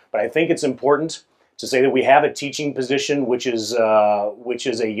list. But I think it's important to say that we have a teaching position, which is a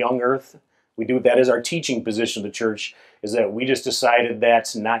young Earth. We do that as our teaching position of the church, is that we just decided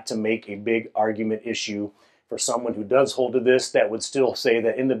that's not to make a big argument issue for someone who does hold to this, that would still say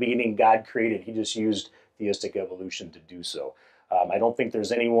that in the beginning God created, he just used theistic evolution to do so. I don't think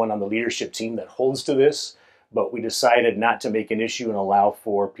there's anyone on the leadership team that holds to this, but we decided not to make an issue and allow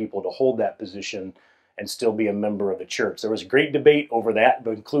for people to hold that position and still be a member of the church. There was a great debate over that,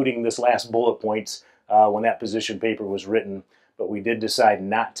 including this last bullet points when that position paper was written, but we did decide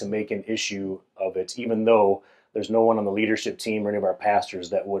not to make an issue of it, even though there's no one on the leadership team or any of our pastors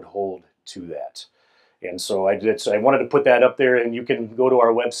that would hold to that. And so I wanted to put that up there, and you can go to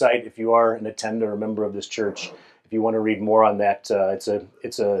our website if you are an attender or a member of this church. If you want to read more on that,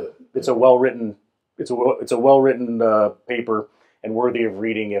 it's a well written paper and worthy of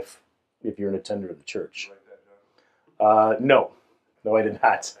reading if you're an attender of the church. No, I did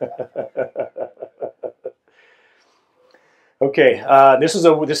not. Okay, this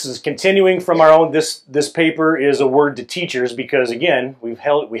is continuing from our own. This paper is a word to teachers because again we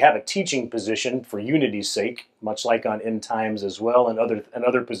have a teaching position for unity's sake, much like on end times as well, and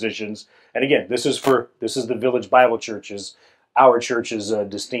other positions. And again, this is the Village Bible Churches. Our church is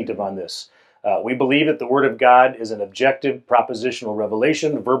distinctive on this. We believe that the Word of God is an objective propositional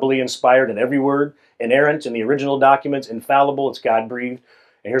revelation, verbally inspired in every word, inerrant in the original documents, infallible. It's God-breathed.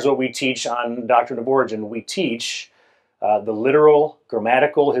 And here's what we teach on Doctrine of Origin. We teach the literal,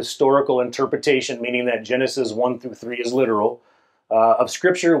 grammatical, historical interpretation, meaning that Genesis 1 through 3 is literal, of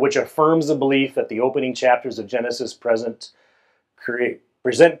Scripture, which affirms the belief that the opening chapters of Genesis present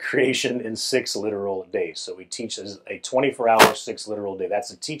creation in 6 literal days. So we teach as a 24-hour, 6 literal day. That's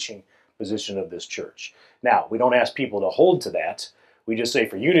the teaching position of this church. Now, we don't ask people to hold to that. We just say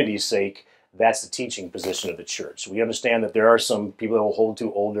for unity's sake, that's the teaching position of the church. We understand that there are some people that will hold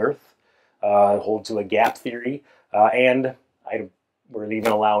to old earth, hold to a gap theory, and we're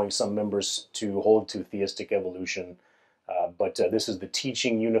even allowing some members to hold to theistic evolution. But this is the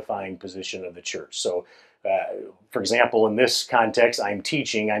teaching, unifying position of the church. So, for example, in this context, I'm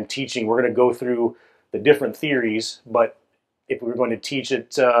teaching. We're going to go through the different theories, but if we were going to teach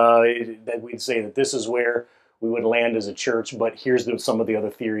it, that we'd say that this is where we would land as a church, but here's some of the other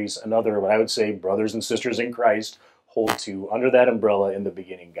theories, what I would say brothers and sisters in Christ hold to under that umbrella in the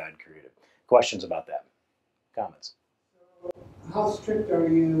beginning God created. Questions about that? Comments? How strict are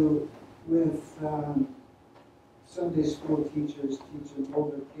you with Sunday school teachers teaching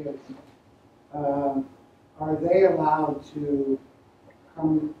older kids? Are they allowed to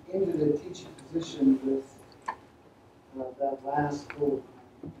come into the teaching position with that last hope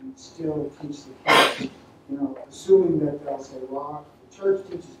and still teach the kids, you know, assuming that they'll say, well, the church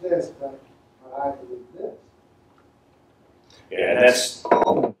teaches this, but I believe this. Yeah,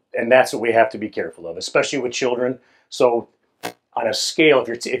 and that's what we have to be careful of, especially with children. So, on a scale,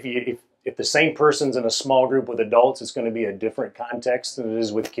 if the same person's in a small group with adults, it's going to be a different context than it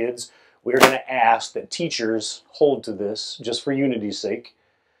is with kids. We're going to ask that teachers hold to this just for unity's sake.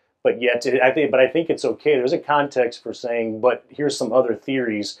 But yet, I think it's okay. There's a context for saying, but here's some other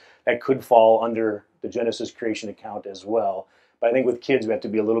theories that could fall under the Genesis creation account as well. But I think with kids, we have to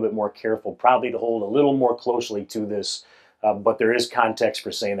be a little bit more careful, probably to hold a little more closely to this. But there is context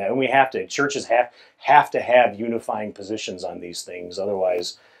for saying that. And churches have to have unifying positions on these things.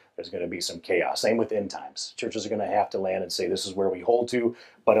 Otherwise, there's going to be some chaos. Same with end times. Churches are going to have to land and say, this is where we hold to,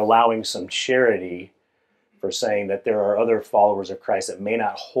 but allowing some charity for saying that there are other followers of Christ that may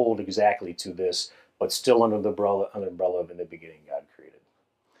not hold exactly to this, but still under the umbrella of in the beginning God created.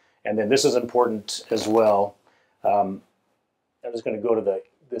 And then this is important as well. I'm just going to go to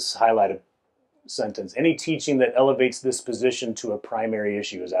this highlighted sentence. Any teaching that elevates this position to a primary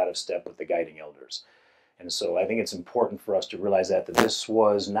issue is out of step with the guiding elders. And so I think it's important for us to realize that this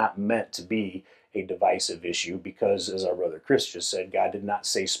was not meant to be a divisive issue because, as our brother Chris just said, God did not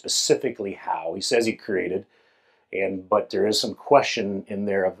say specifically how. He says he created, but there is some question in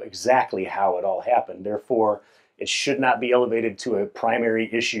there of exactly how it all happened. Therefore, it should not be elevated to a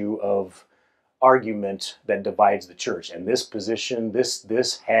primary issue of argument that divides the church. And this position,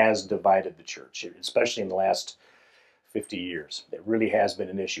 this has divided the church, especially in the last 50 years. It really has been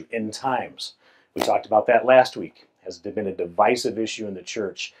an issue. In times, we talked about that last week, has been a divisive issue in the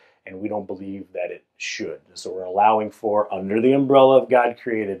church, and we don't believe that it should. So we're allowing for, under the umbrella of God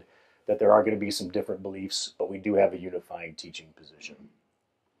created, that there are going to be some different beliefs, but we do have a unifying teaching position.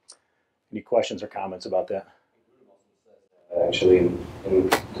 Any questions or comments about that? Actually, in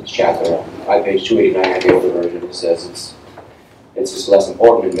this chapter, on page 289 of the older version, it says it's just less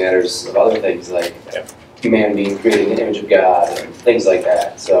important in matters of other things like humanity creating an image of God and things like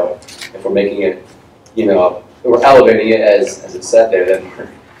that. So if we're making it, we're elevating it as it said there, then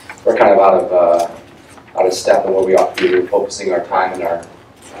we're kind of out of step in where we ought to be. We're focusing our time and our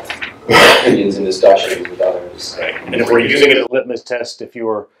opinions and discussions with others. Right. And if we're using it as a litmus test, if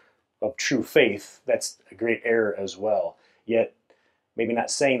you're of true faith, that's a great error as well. Yet, maybe not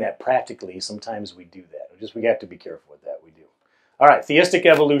saying that practically, sometimes we do that. We have to be careful with that, we do. All right, theistic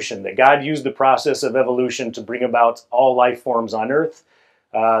evolution, that God used the process of evolution to bring about all life forms on earth.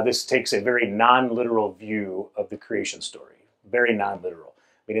 This takes a very non-literal view of the creation story. Very non-literal,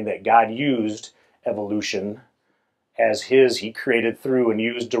 meaning that God used evolution as he created through and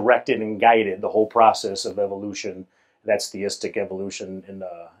used, directed, and guided the whole process of evolution. That's theistic evolution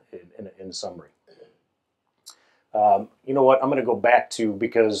in summary. You know what, I'm going to go back to,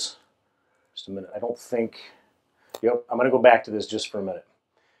 because, just a minute, I'm going to go back to this just for a minute.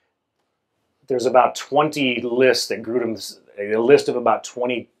 There's about 20 lists that a list of about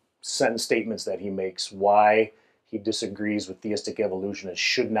 20 sentence statements that he makes why he disagrees with theistic evolution. It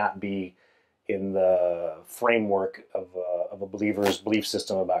should not be in the framework of a believer's belief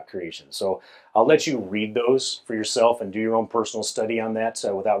system about creation. So I'll let you read those for yourself and do your own personal study on that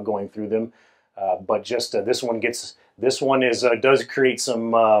without going through them. But just this one does create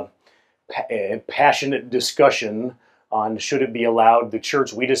some passionate discussion on should it be allowed. The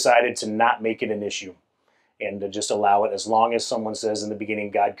church, we decided to not make it an issue and to just allow it as long as someone says in the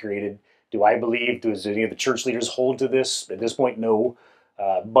beginning God created. Do any of the church leaders hold to this? At this point, no,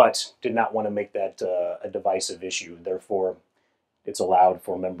 but did not want to make that a divisive issue. Therefore, it's allowed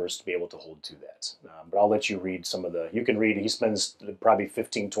for members to be able to hold to that. But I'll let you read you can read, he spends probably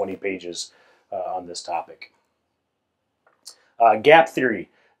 15, 20 pages on this topic. Gap theory.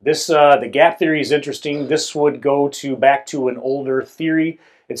 The gap theory is interesting. This would go back to an older theory.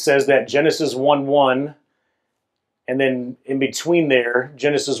 It says that Genesis 1:1, and then in between there,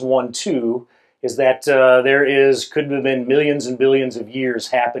 Genesis 1:2, is that could have been millions and billions of years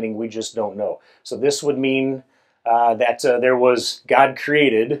happening. We just don't know. So this would mean that there was God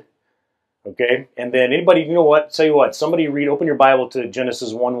created. Okay, and then anybody, you know what? Tell you what. Somebody open your Bible to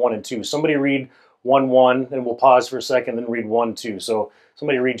Genesis 1:1 and 2. Somebody read 1:1, and we'll pause for a second, then read 1:2. So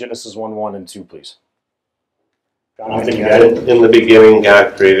somebody read Genesis 1:1 and 2, please. Jonathan, you got it? In the beginning,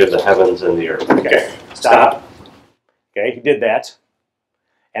 God created the heavens and the earth. Okay, stop. Okay, he did that.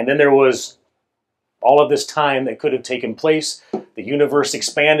 And then there was all of this time that could have taken place. The universe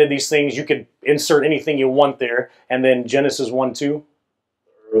expanded these things. You could insert anything you want there. And then Genesis 1:2.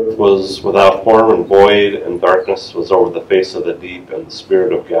 Earth was without form and void, and darkness was over the face of the deep, and the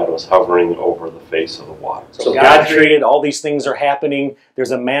Spirit of God was hovering over the face of the water. So God created, all these things are happening.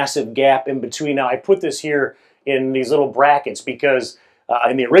 There's a massive gap in between. Now, I put this here in these little brackets because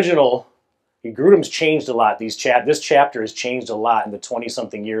in the original, Gruden's changed a lot. This chapter has changed a lot in the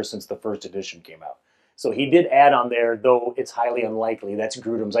 20-something years since the first edition came out. So he did add on there, though it's highly unlikely. That's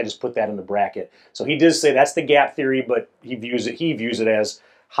Gruden's. I just put that in the bracket. So he did say that's the gap theory, but he views it as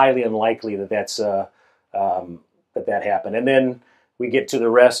highly unlikely that that happened. And then we get to the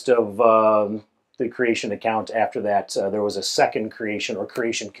rest of the creation account after that. There was a second creation, or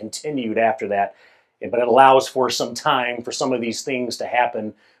creation continued after that, but it allows for some time for some of these things to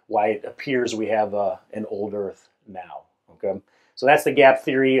happen, why it appears we have an old earth now. Okay, so that's the gap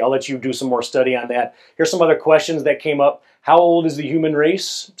theory. I'll let you do some more study on that. Here's some other questions that came up. How old is the human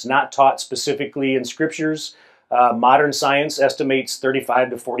race? It's not taught specifically in scriptures. Modern science estimates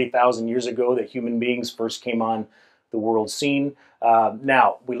 35 to 40,000 years ago that human beings first came on the world scene.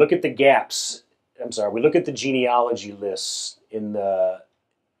 Now, we look at the gaps. We look at the genealogy lists in the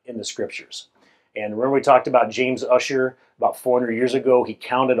scriptures. And remember we talked about James Ussher about 400 years ago. He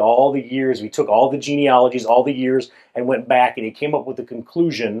counted all the years. We took all the genealogies, all the years, and went back, and he came up with the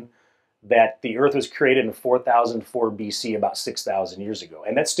conclusion that the earth was created in 4004 BC, about 6,000 years ago.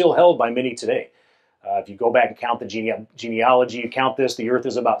 And that's still held by many today. If you go back and count the genealogy, you count this, the earth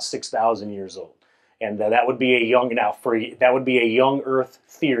is about 6,000 years old. And that would be a young Earth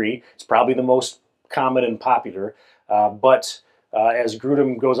theory. It's probably the most common and popular. But as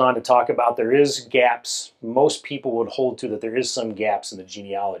Gruden goes on to talk about, there is gaps. Most people would hold to that there is some gaps in the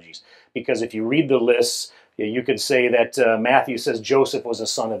genealogies. Because if you read the lists, you could say that Matthew says Joseph was a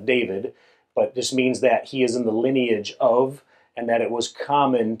son of David, but this means that he is in the lineage of, and that it was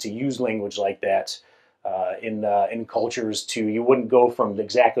common to use language like that in cultures. You wouldn't go from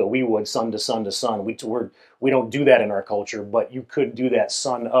exactly what we would, son to son to son. We don't do that in our culture, but you could do that,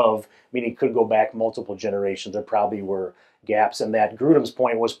 son of, meaning could go back multiple generations. There probably were gaps, and that Gruden's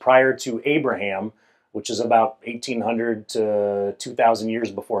point was prior to Abraham, which is about 1,800 to 2,000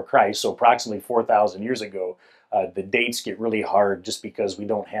 years before Christ, so approximately 4,000 years ago. The dates get really hard just because we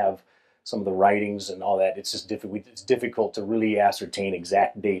don't have some of the writings and all that. It's just it's difficult to really ascertain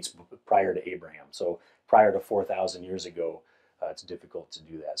exact dates prior to Abraham. So prior to 4,000 years ago, it's difficult to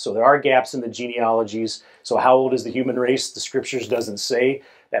do that. So there are gaps in the genealogies. So how old is the human race? The scriptures doesn't say.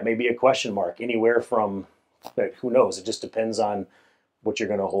 That may be a question mark. Anywhere from, but who knows? It just depends on what you're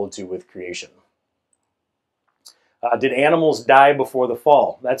going to hold to with creation. Did animals die before the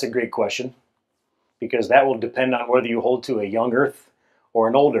fall? That's a great question, because that will depend on whether you hold to a young earth or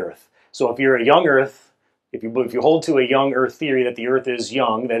an old earth. So if you're a young earth, if you hold to a young earth theory that the earth is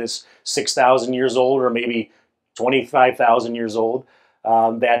young, that is 6,000 years old or maybe 25,000 years old,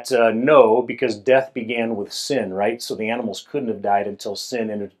 no, because death began with sin, right? So the animals couldn't have died until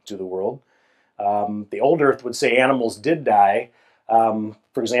sin entered into the world. The old earth would say animals did die.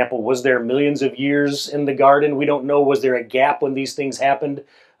 For example, was there millions of years in the garden? We don't know. Was there a gap when these things happened?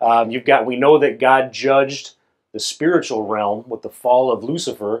 We know that God judged the spiritual realm with the fall of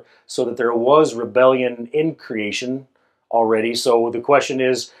Lucifer, so that there was rebellion in creation already. So the question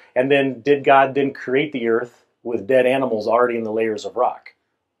is, and then did God then create the earth with dead animals already in the layers of rock?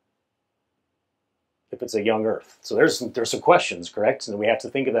 If it's a young earth. So there's some questions, correct? And we have to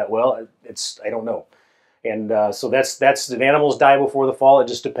think of that. Well, I don't know. And so that's did animals die before the fall? It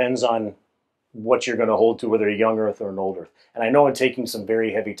just depends on what you're going to hold to, whether a young earth or an old earth. And I know in taking some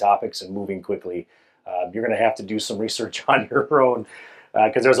very heavy topics and moving quickly, you're going to have to do some research on your own,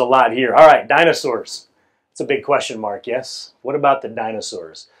 because there's a lot here. All right, dinosaurs. It's a big question mark, yes? What about the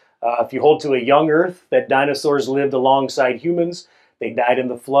dinosaurs? If you hold to a young earth, that dinosaurs lived alongside humans, they died in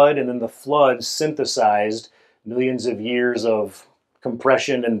the flood, and then the flood synthesized millions of years of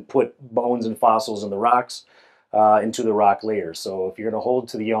compression and put bones and fossils in the rocks into the rock layers. So if you're going to hold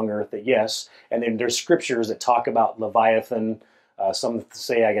to the young earth, that yes. And then there's scriptures that talk about Leviathan. Some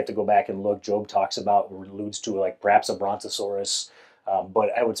say, I get to go back and look, Job talks about, or alludes to, like perhaps a brontosaurus. But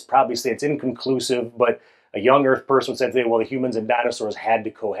I would probably say it's inconclusive, but a young Earth person would say, well, the humans and dinosaurs had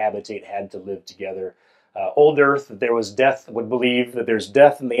to cohabitate, had to live together. Old Earth, there was death, would believe that there's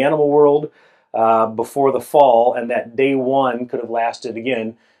death in the animal world before the fall, and that day one could have lasted,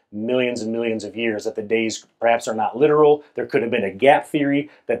 again, millions and millions of years, that the days perhaps are not literal. There could have been a gap theory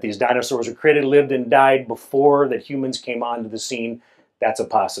that these dinosaurs were created, lived, and died before that humans came onto the scene. That's a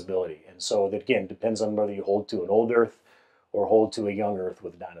possibility. And so that, again, depends on whether you hold to an old Earth or hold to a young Earth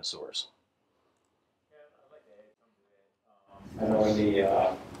with dinosaurs. I know in the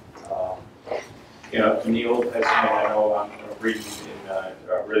in the Old Testament, I know I'm reading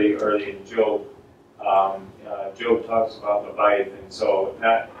in really early in Job. Job talks about Leviathan. So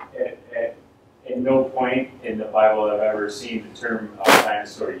at no point in the Bible have I ever seen the term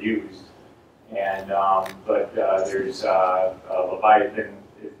dinosaur used. And but there's Leviathan.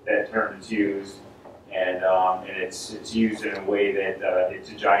 That term is used, and it's used in a way that it's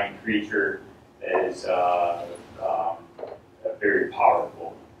a giant creature that is very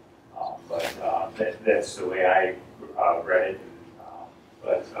powerful. But that's the way I read it.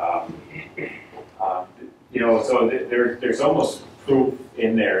 So there's almost proof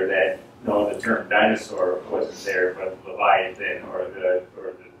in there that no, the term dinosaur wasn't there, but Leviathan or the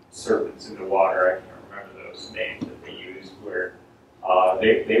serpents in the water. I can't remember those names that they used, where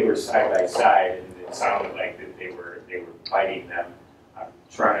they were side by side, and it sounded like that they were fighting them. I'm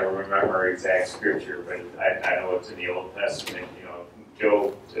trying to remember exact scripture, but I know it's in the Old Testament.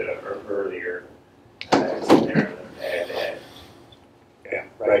 Job or earlier. It's in there. Yeah,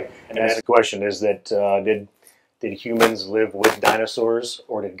 right. And that's the question: is that did humans live with dinosaurs,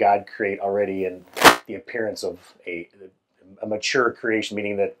 or did God create already in the appearance of a mature creation,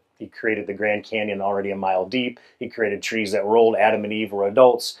 meaning that He created the Grand Canyon already a mile deep. He created trees that were old. Adam and Eve were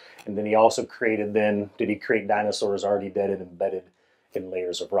adults. And then He also created did He create dinosaurs already dead and embedded in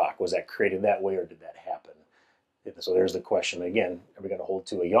layers of rock? Was that created that way, or did that happen? So there's the question again. Are we going to hold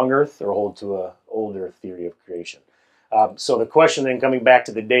to a young Earth or hold to a old Earth theory of creation? So the question then, coming back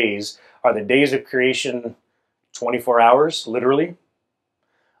to the days, are the days of creation 24 hours, literally?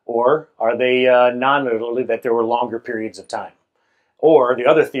 Or are they non-literally, that there were longer periods of time? Or the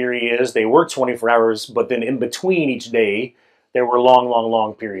other theory is they were 24 hours, but then in between each day, there were long, long,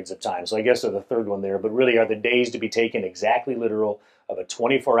 long periods of time. So I guess they're the third one there. But really, are the days to be taken exactly literal of a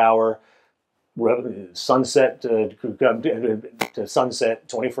 24-hour sunset to sunset,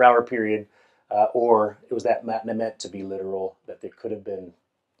 24-hour period, or it was that meant to be literal, that there could have been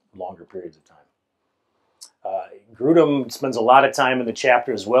longer periods of time? Gruden spends a lot of time in the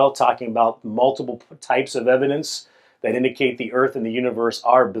chapter as well talking about multiple types of evidence that indicate the Earth and the universe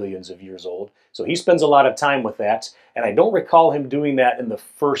are billions of years old. So he spends a lot of time with that, and I don't recall him doing that in the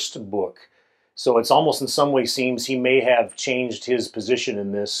first book. So it's almost in some way seems he may have changed his position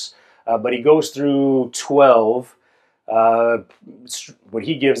in this, but he goes through 12 where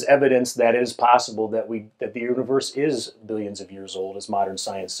he gives evidence that it is possible that the universe is billions of years old, as modern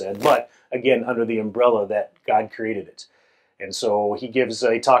science said, but again under the umbrella that God created it. And so he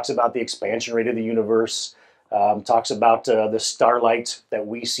talks about the expansion rate of the universe. Talks about the starlight that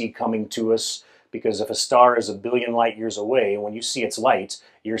we see coming to us, because if a star is 1 billion light years away, when you see its light,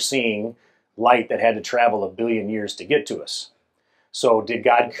 you're seeing light that had to travel 1 billion years to get to us. So did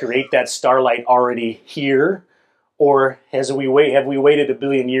God create that starlight already here, or have we waited 1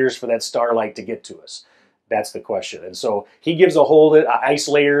 billion years for that starlight to get to us? That's the question. And so he gives a whole ice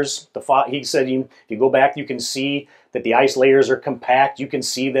layers. He said if you go back, you can see that the ice layers are compact. You can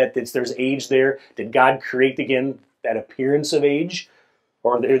see that there's age there. Did God create, again, that appearance of age?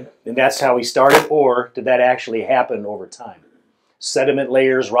 And that's how he started? Or did that actually happen over time? Sediment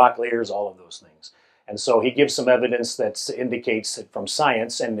layers, rock layers, all of those things. And so he gives some evidence that indicates that from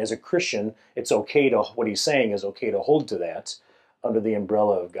science, and as a Christian, it's okay to, what he's saying is okay to hold to that under the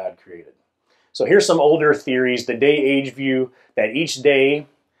umbrella of God created. So here's some older theories. The day-age view, that each day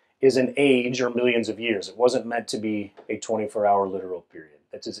is an age or millions of years. It wasn't meant to be a 24-hour literal period.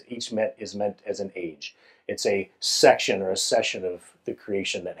 That's each is meant as an age. It's a section or a session of the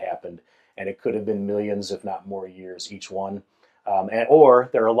creation that happened, and it could have been millions, if not more, years each one. Or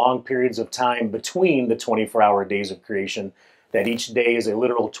there are long periods of time between the 24-hour days of creation, that each day is a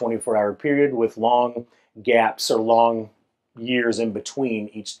literal 24-hour period with long gaps or long years in between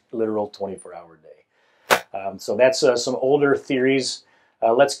each literal 24-hour day. So that's some older theories.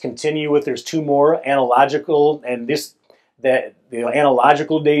 Let's continue with, there's two more, analogical, and the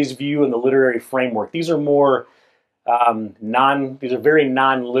analogical days view and the literary framework. These are more these are very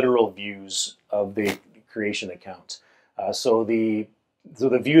non-literal views of the creation account. So the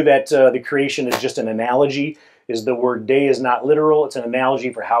view that the creation is just an analogy, is the word day is not literal. It's an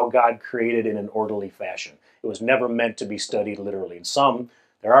analogy for how God created in an orderly fashion. It was never meant to be studied literally. And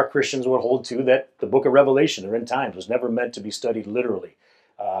there are Christians who would hold to that the book of Revelation, or end times, was never meant to be studied literally.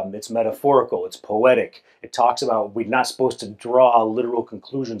 It's metaphorical, it's poetic. It talks about we're not supposed to draw literal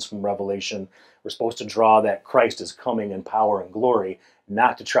conclusions from Revelation. We're supposed to draw that Christ is coming in power and glory,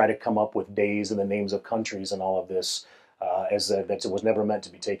 not to try to come up with days and the names of countries and all of this, that it was never meant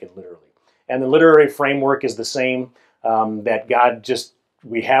to be taken literally. And the literary framework is the same, that God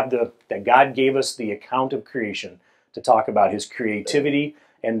gave us the account of creation to talk about his creativity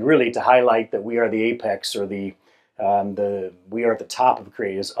and really to highlight that we are the apex, or we are at the top of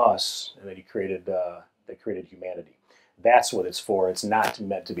creation, is us, and that he created humanity. That's what it's for. It's not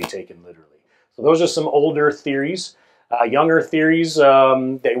meant to be taken literally. So those are some older theories. Younger theories,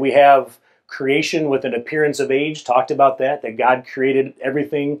 that we have creation with an appearance of age, talked about that God created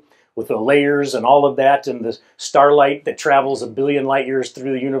everything with the layers and all of that, and the starlight that travels 1 billion light years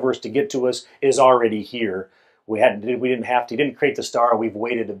through the universe to get to us is already here. He didn't create the star, we've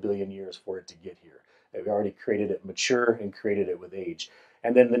waited 1 billion years for it to get here. We already created it mature and created it with age.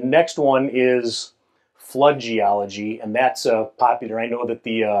 And then the next one is flood geology, and that's popular. I know that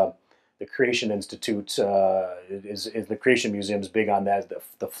the Creation Institute, the Creation Museum is big on that.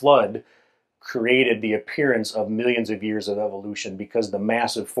 The flood created the appearance of millions of years of evolution because the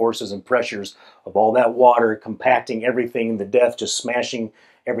massive forces and pressures of all that water compacting everything, the death just smashing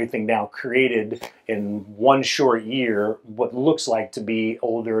everything down, created in one short year what looks like to be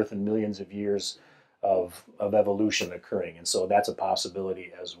old Earth and millions of years of evolution occurring. And so that's a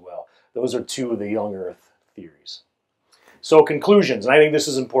possibility as well. Those are two of the young Earth theories. So conclusions, and I think this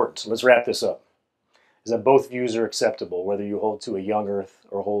is important, so let's wrap this up, is that both views are acceptable, whether you hold to a young Earth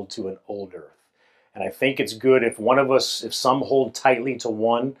or hold to an old Earth. And I think it's good if if some hold tightly to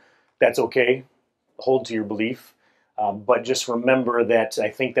one, that's okay, hold to your belief. But just remember that I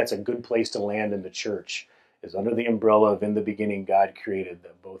think that's a good place to land in the church, is under the umbrella of in the beginning God created,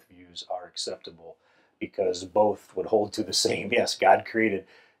 that both views are acceptable, because both would hold to the same. Yes, God created,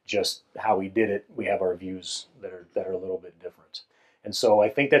 just how he did it, we have our views that are a little bit different. And so I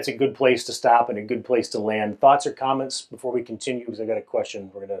think that's a good place to stop and a good place to land. Thoughts or comments before we continue? Because I got a question.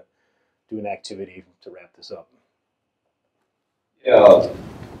 We're going to do an activity to wrap this up. Yeah,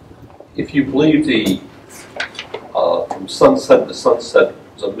 if you believe from sunset to sunset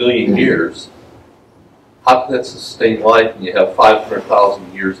is 1 million years, how can that sustain life when you have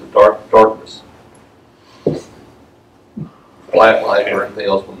 500,000 years of darkness? Black light or anything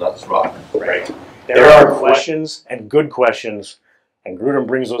else will not survive. Right. There are questions, and good questions, and Gruden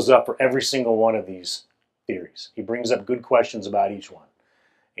brings those up for every single one of these theories. He brings up good questions about each one.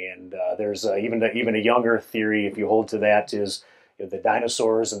 And there's even a younger theory, if you hold to that, is the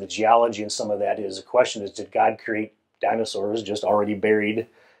dinosaurs and the geology, and some of that is a question is, did God create dinosaurs just already buried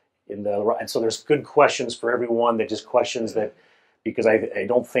in the... And so there's good questions for everyone, that just questions that, because I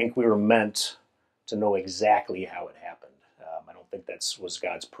don't think we were meant to know exactly how it happened. I don't think that was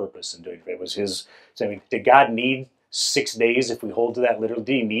God's purpose in doing it. It was his... So, I mean, did God need 6 days, if we hold to that literally?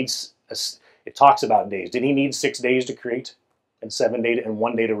 Did he need... It talks about days. Did he need 6 days to create? And 7 days and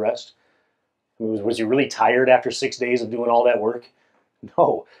 1 day to rest? I mean, was he really tired after 6 days of doing all that work?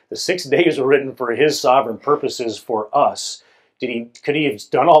 No. The 6 days were written for his sovereign purposes for us. Could he have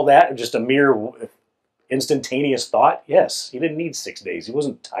done all that just a mere instantaneous thought? Yes. He didn't need 6 days. He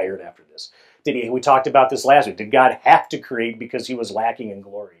wasn't tired after this. We talked about this last week. Did God have to create because he was lacking in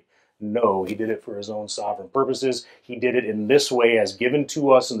glory? No. He did it for his own sovereign purposes. He did it in this way as given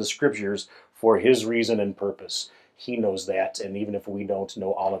to us in the scriptures for his reason and purpose. He knows that, and even if we don't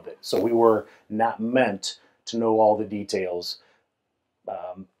know all of it. So we were not meant to know all the details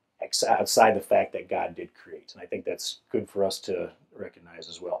outside the fact that God did create. And I think that's good for us to recognize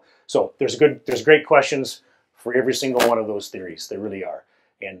as well. So there's great questions for every single one of those theories. There really are.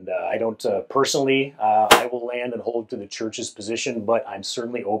 And I don't personally, I will land and hold to the church's position, but I'm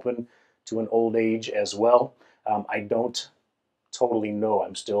certainly open to an old age as well. I don't totally know.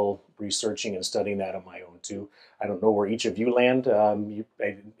 I'm still researching and studying that on my own too. I don't know where each of you land.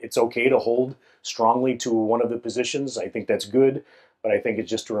 It's okay to hold strongly to one of the positions. I think that's good, but I think it's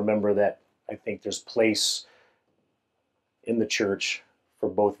just to remember that I think there's place in the church for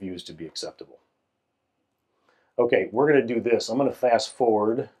both views to be acceptable. Okay, we're going to do this. I'm going to fast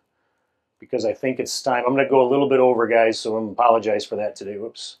forward because I think it's time. I'm going to go a little bit over, guys, so I apologize for that today.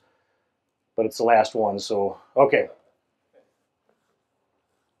 Whoops. But it's the last one, so okay.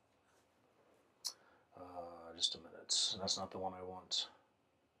 Just a minute. That's not the one I want.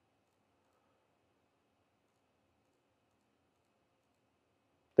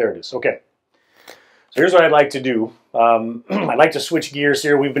 There it is. Okay. So here's what I'd like to do. I'd like to switch gears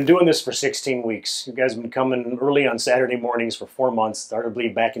here. We've been doing this for 16 weeks. You guys have been coming early on Saturday mornings for 4 months.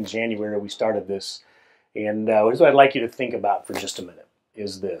 Started back in January we started this. And here's what I'd like you to think about for just a minute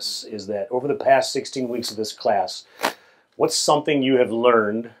is that over the past 16 weeks of this class, what's something you have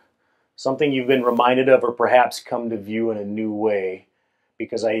learned, something you've been reminded of, or perhaps come to view in a new way?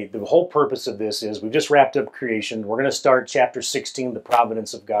 Because the whole purpose of this is we've just wrapped up creation. We're going to start chapter 16, the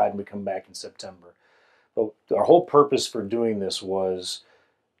providence of God, and we come back in September. But our whole purpose for doing this was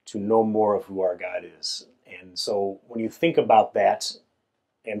to know more of who our God is. And so when you think about that,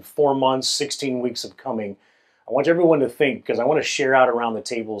 and 4 months, 16 weeks of coming, I want everyone to think, because I want to share out around the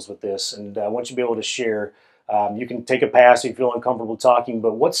tables with this, and I want you to be able to share. You can take a pass if you feel uncomfortable talking,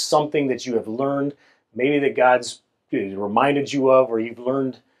 but what's something that you have learned, maybe that God's reminded you of, or you've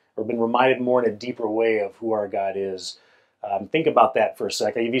learned or been reminded more in a deeper way of who our God is? Think about that for a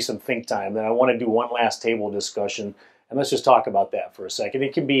second. I'll give you some think time. Then I want to do one last table discussion, and let's just talk about that for a second.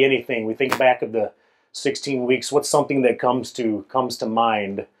 It can be anything. We think back of the 16 weeks. What's something that comes to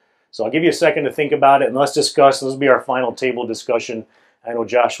mind? So I'll give you a second to think about it, and let's discuss. This will be our final table discussion. I know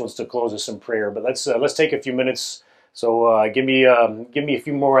Josh wants to close us in prayer, but let's take a few minutes. So give me a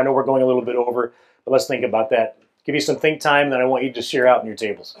few more. I know we're going a little bit over, but let's think about that. Give you some think time, then I want you to share out in your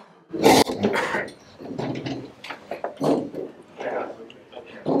tables.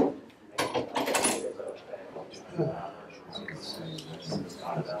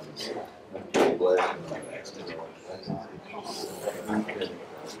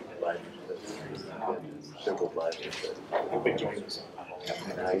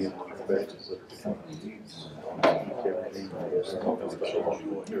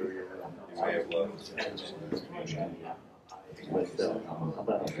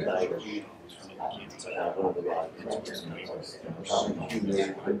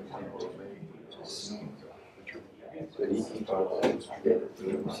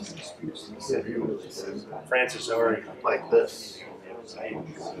 Francis, how are you? Like this. You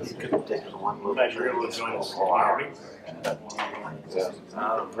could have taken one little. Glad you're able to join us.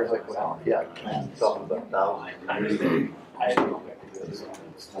 Really well. Yeah. Talking about now.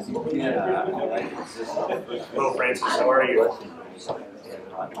 Hello, Francis, how are you?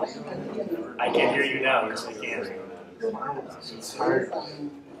 I can hear you now. Yes, I can. It's hard.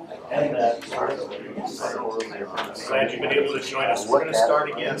 Glad you've been able to join us. We're going to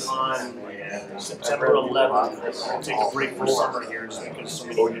start again on September 11th. We're going to take a break for summer here just because so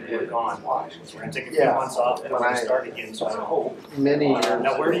many people are gone. So we're going to take a few months off and we're going to start again. So I hope. Many years.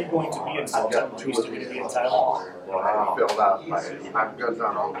 Now, where are you going to be in September? Are you still going to be in Thailand? Wow. Filled out. I'm good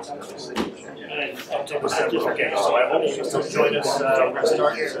on all this. October 7th. Okay, so I hope you can still join us. We're going to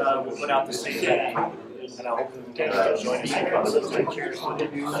start, we'll put out the same day. And I hope you can join us.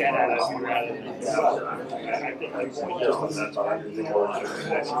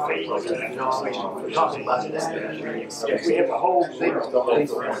 We have a whole thing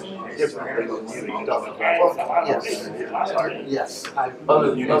Yes.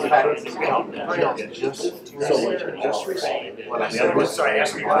 Just recently. When I said, sorry,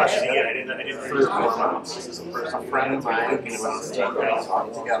 ask me a question again. I didn't hear you. A friend of mine was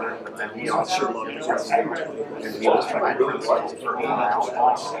together, but then he also loved it. And he was trying to reflect for a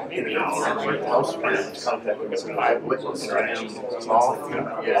while. And we're close friends. I witnessed him all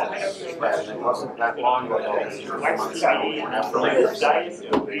through years. And it wasn't that long ago. And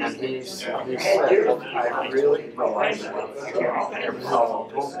he said, I really realized everything he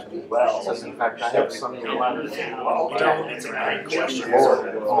told me. He says, in fact, I have some of your letters. It's a great question.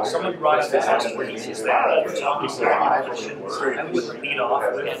 Someone brought up this experience that we're talking about Christians. I would lead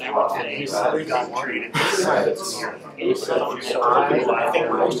off with and God created I think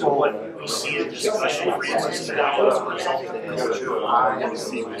most of what we see in discussion, for instance, now is a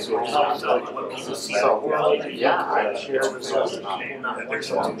result of what people see in the world. Yeah, I shared a result of people not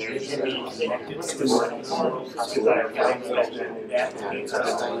wanting to be connected to the world. That means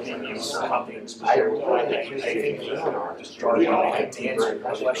us to continue something special. I think to answer your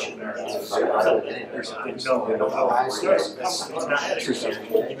question, no, it's not true. I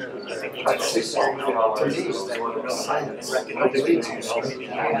think you have to solve and recognize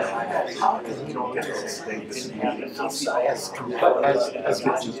as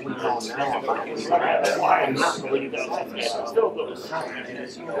much as we know now, I'm not believing that. Still goes.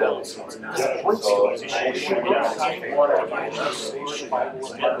 Once you should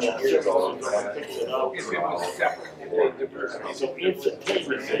so it's a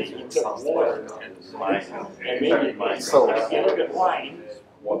paper thing. You took water and maybe so if you look at wine,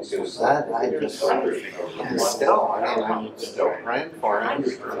 want to get his. That I just, and still, I mean, I'm still praying for him.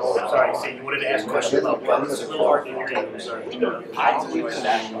 Sorry, so you wanted to ask a question about guns? It's a little hard to hear you. I'm sorry.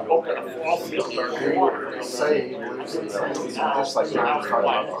 Say he loses those, just like John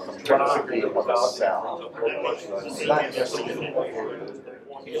Carter, trying to be about Sal. Not just,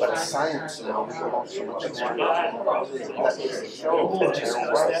 but science now is so much more. That shows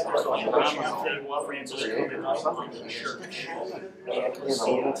there was creator or something.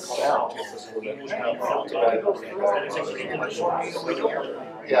 You know, Sal.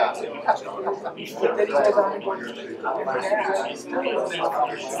 Yeah. So to me, it's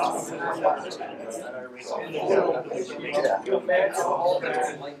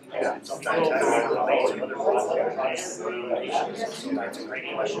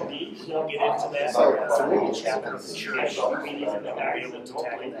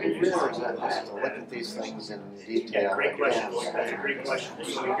we realize that just to look at these things in detail and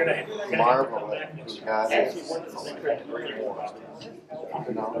marvel at who God is.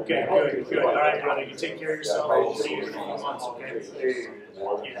 You know? Okay, good, good. All right, brother, you take care of yourself. We'll see you in a few months, okay?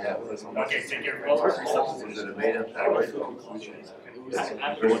 Yeah. Okay, take care of yourself.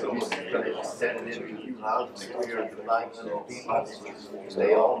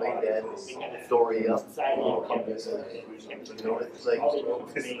 They all made that story up. You know, it's like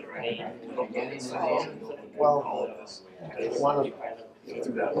Well, one of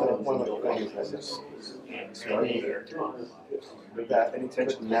the things that is to me that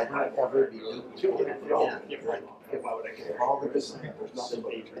could never ever be duplicated again. Like if all the disciples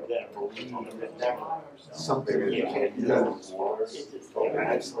believe something that you can't do. All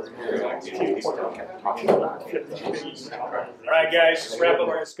right, guys, let's wrap up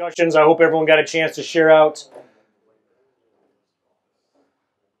our discussions. I hope everyone got a chance to share out.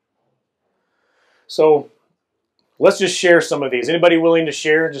 So let's just share some of these. Anybody willing to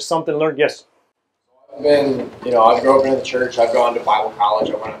share just something learned? Yes. I've been, I grew up in the church. I've gone to Bible college.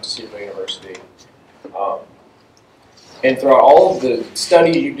 I went up to Seattle University. And throughout all of the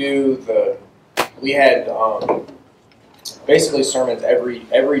study you do, we had basically sermons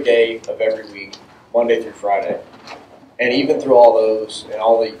every day of every week, Monday through Friday. And even through all those, and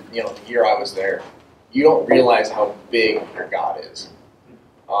all the year I was there, you don't realize how big your God is.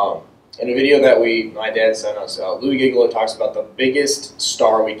 In a video that my dad sent us, Louis Gigolo talks about the biggest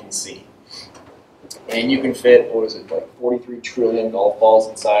star we can see. And you can fit, like 43 trillion golf balls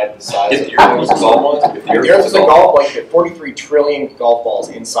inside the size If the Earth was a golf ball, if the Earth was a golf ball, you fit 43 trillion golf balls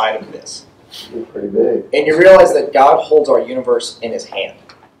inside of this. Pretty big. And you realize that God holds our universe in His hand.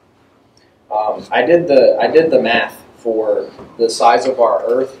 I did the math for the size of our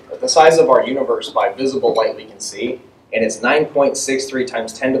Earth, the size of our universe by visible light we can see, and it's 9.63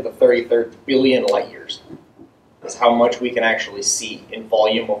 times 10 to the 33rd billion light years. That's how much we can actually see in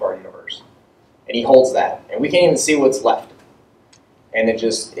volume of our universe. And He holds that, and we can't even see what's left. And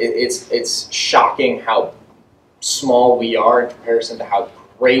it's shocking how small we are in comparison to how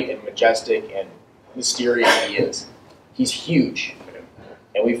great and majestic and mysterious He is. He's huge,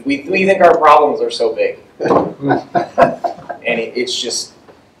 and we think our problems are so big, and it's just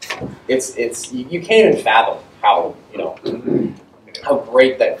you can't even fathom how how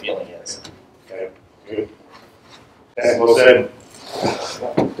great that feeling is. Okay, good. That's well said. And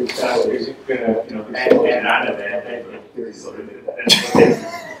on to that, that's what it's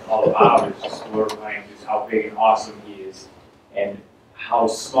all about, is just glorifying just how big and awesome He is, and how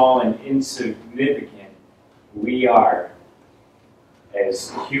small and insignificant we are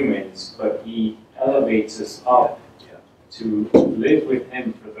as humans, but He elevates us up to live with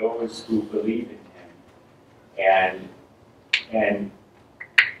Him for those who believe in Him. And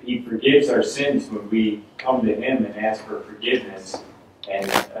He forgives our sins when we come to Him and ask for forgiveness. And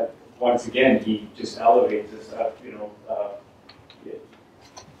once again, He just elevates us up.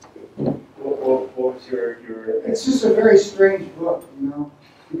 What was your? It's just a very strange book,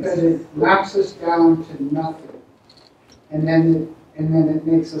 because it knocks us down to nothing, and then it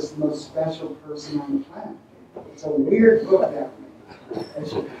makes us the most special person on the planet. It's a weird book that way.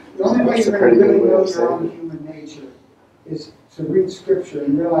 The only way you're going to really know your own human nature is to read Scripture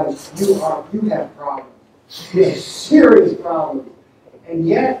and realize you have problems. You have serious problems. And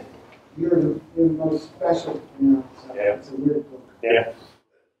yet, you're the most special, So yeah. It's a weird book. Yeah.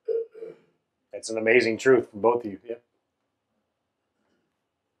 It's an amazing truth from both of you. Yeah.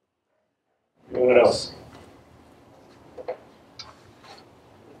 What else?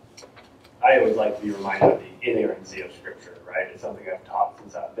 I always like to be reminded of the inerrancy of Scripture, right? It's something I've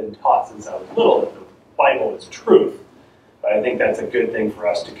been taught since I was little, that the Bible is truth. But I think that's a good thing for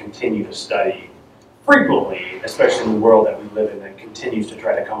us to continue to study frequently, especially in the world that we live in that continues to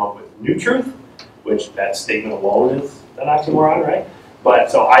try to come up with new truth, which that statement alone is an oxymoron, right?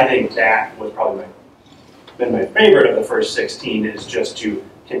 But so I think that was probably been my favorite of the first 16 is just to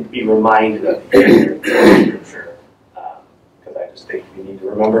can be reminded of the scripture. Because I just think we need to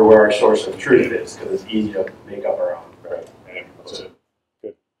remember where our source of truth is, because it's easy to make up our own. Right. That's it.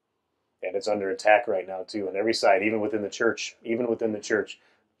 Good. And it's under attack right now too, on every side, even within the church. Even within the church,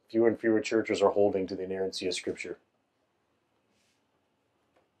 fewer and fewer churches are holding to the inerrancy of Scripture.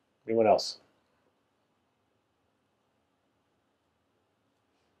 Anyone else?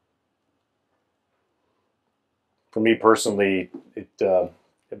 For me personally, going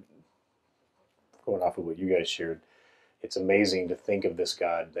off of what you guys shared, it's amazing to think of this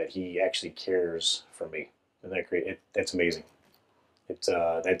God that He actually cares for me. Isn't that great? That's amazing.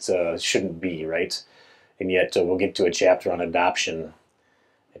 That shouldn't be, right? And yet we'll get to a chapter on adoption.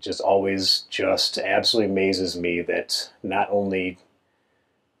 It just always just absolutely amazes me that not only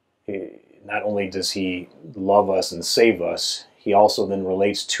does He love us and save us, He also then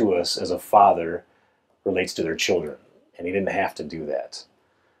relates to us as a father relates to their children. And He didn't have to do that.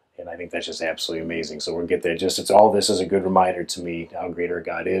 And I think that's just absolutely amazing. So we'll get there. It's all this is a good reminder to me how great our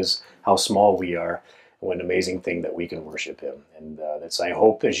God is, how small we are, and what an amazing thing that we can worship Him. And I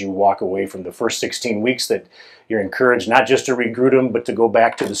hope as you walk away from the first 16 weeks that you're encouraged not just to read Gruden, but to go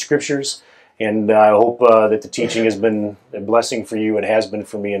back to the Scriptures. And I hope that the teaching has been a blessing for you. It has been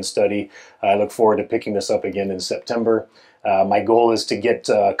for me in study. I look forward to picking this up again in September. My goal is to get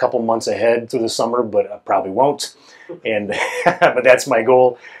a couple months ahead through the summer, but I probably won't. And but that's my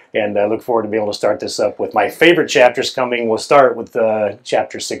goal. And I look forward to being able to start this up with my favorite chapters coming. We'll start with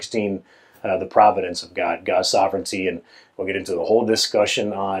chapter 16, the providence of God, God's sovereignty, and we'll get into the whole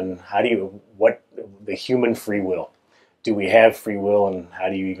discussion on what the human free will. Do we have free will, and how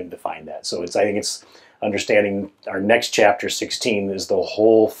do you even define that? So I think it's understanding our next chapter 16 is the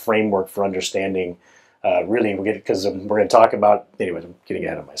whole framework for understanding. Really, because we're going to talk about. Anyways, I'm getting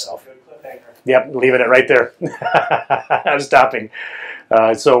ahead of myself. Yep, leaving it right there. I'm stopping.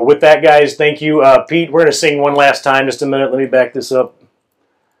 So with that, guys, thank you. Pete, we're going to sing one last time. Just a minute. Let me back this up.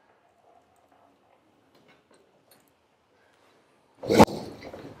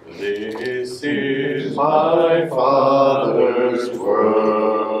 This is my Father's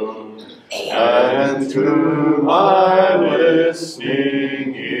world, and to my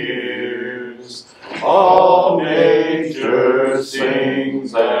listening ears, all nature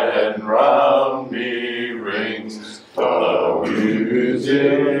sings and round me rings the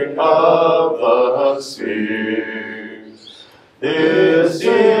music of the spheres. This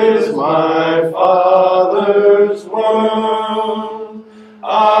is my Father's world.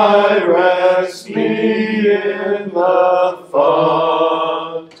 I rest me in the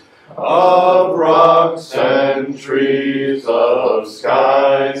thought of rocks and trees, of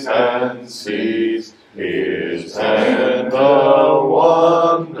skies and seas, His hand the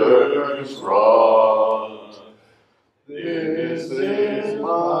wonders wrought. This is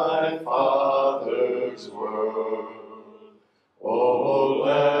my Father's world. Oh,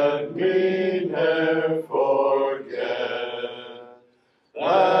 let me ne'er forget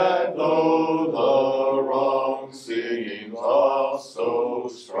that though the wrong seems all so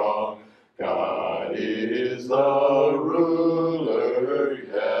strong, God is the ruler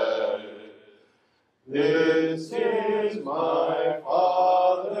yet. This is my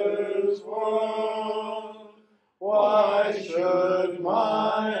Father's world. Why should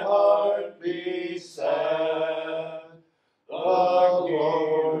my heart be sad? The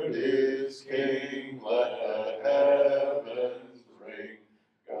Lord is King, let heavens ring.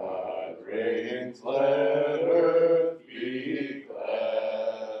 God reigns, let earth be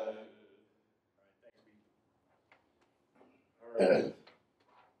glad. All right.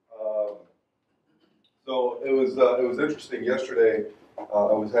 So it was interesting yesterday.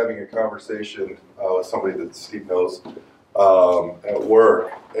 I was having a conversation with somebody that Steve knows at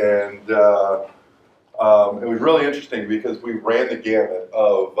work, and it was really interesting because we ran the gamut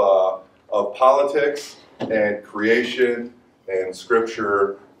of politics and creation and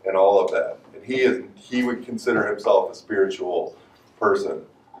scripture and all of that. And he would consider himself a spiritual person,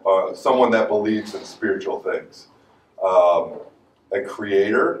 someone that believes in spiritual things, a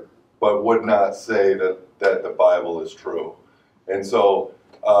creator, but would not say that the Bible is true. And so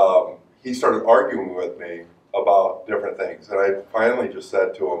he started arguing with me about different things. And I finally just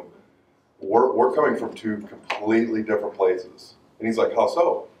said to him, we're coming from two completely different places. And he's like, how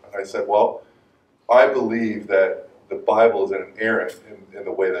so? And I said, well, I believe that the Bible is inerrant in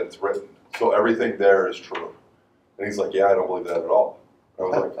the way that it's written. So everything there is true. And he's like, yeah, I don't believe that at all. I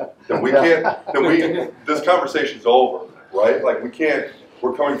was like, this conversation's over. right? Like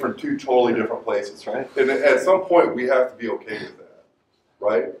we're coming from two totally different places. Right. And at some point, we have to be okay with that,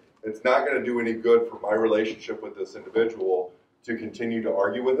 right? It's not going to do any good for my relationship with this individual to continue to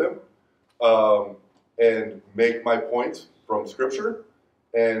argue with him and make my points from Scripture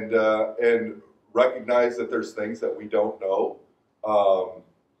and recognize that there's things that we don't know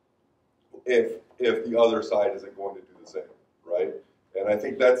if the other side isn't going to do the same, right? And I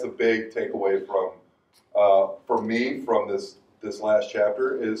think that's a big takeaway for me from this last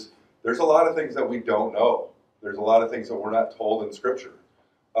chapter is there's a lot of things that we don't know. There's a lot of things that we're not told in Scripture.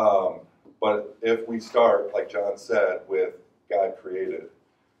 But if we start, like John said, with God created,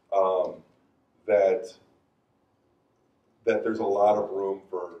 that there's a lot of room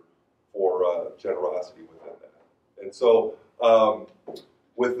for generosity within that. And so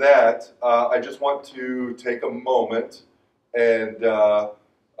with that, I just want to take a moment and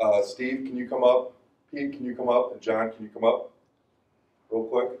Steve, can you come up? Pete, can you come up? And John, can you come up real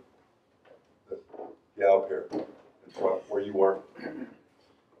quick? Yeah, up here in front where you were.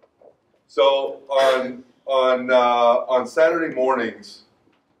 So on Saturday mornings,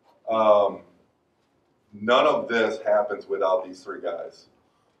 none of this happens without these three guys.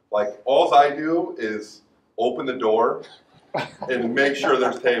 Like, all I do is open the door and make sure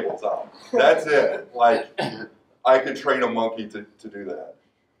there's tables out. That's it. Like, I could train a monkey to do that.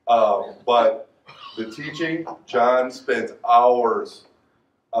 But the teaching, John spends hours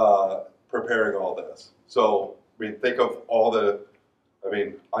preparing all this. So, I mean, think of all the. I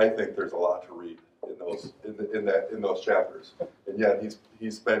mean, I think there's a lot to read in those chapters, and yet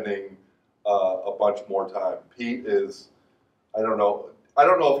he's spending a bunch more time. Pete is, I don't know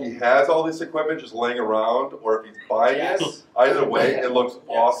if he has all this equipment just laying around or if he's buying it. Either way, it looks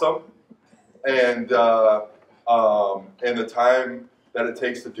awesome, and the time that it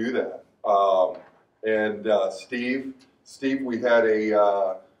takes to do that. Steve, we had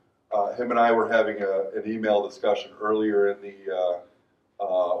him and I were having an email discussion earlier in the.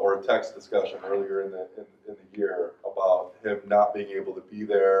 Or a text discussion earlier in the year about him not being able to be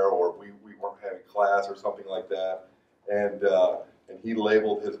there, or we weren't having class or something like that, and he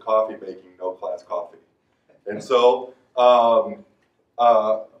labeled his coffee making no class coffee, and so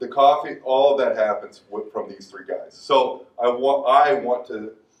the coffee, all of that happens from these three guys. So I want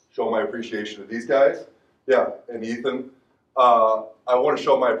to show my appreciation to these guys, yeah, and Ethan. I want to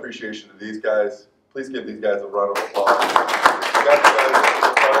show my appreciation to these guys. Please give these guys a round of applause.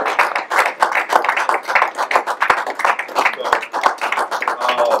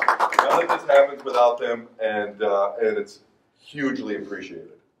 None of this happens without them, and it's hugely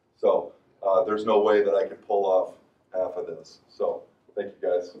appreciated. So there's no way that I can pull off half of this. So thank you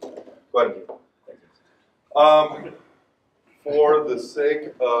guys. Go ahead. For the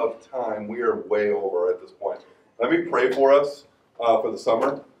sake of time, we are way over at this point. Let me pray for us for the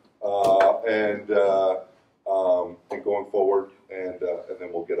summer and going forward, and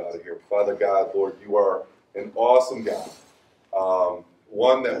then we'll get out of here. Father God, Lord, you are an awesome God,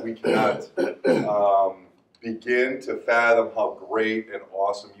 one that we cannot begin to fathom how great and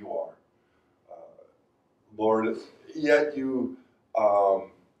awesome you are. Lord, yet you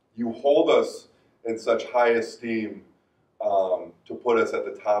hold us in such high esteem to put us at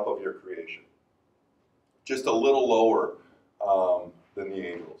the top of your creation, just a little lower than the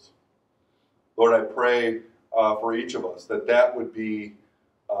angels. Lord, I pray for each of us that would be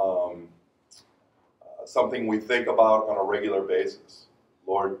something we think about on a regular basis.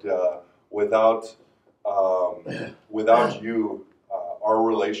 Lord, without you, our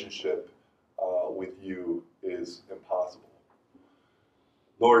relationship with you is impossible.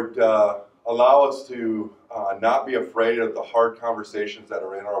 Lord, allow us to not be afraid of the hard conversations that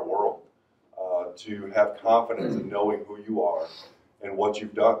are in our world, to have confidence in knowing who you are and what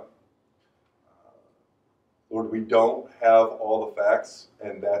you've done. Lord, we don't have all the facts,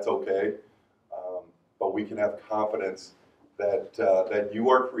 and that's okay, but we can have confidence that you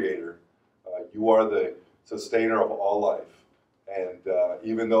are creator, you are the sustainer of all life, and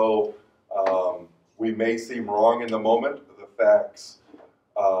even though we may seem wrong in the moment, the facts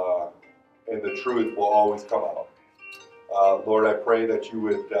and the truth will always come out. Lord, I pray that you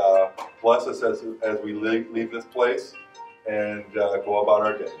would bless us as we leave this place and go about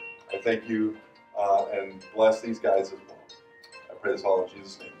our day. I thank you and bless these guys as well. I pray this all in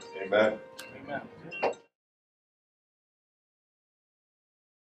Jesus' name. Amen. Amen.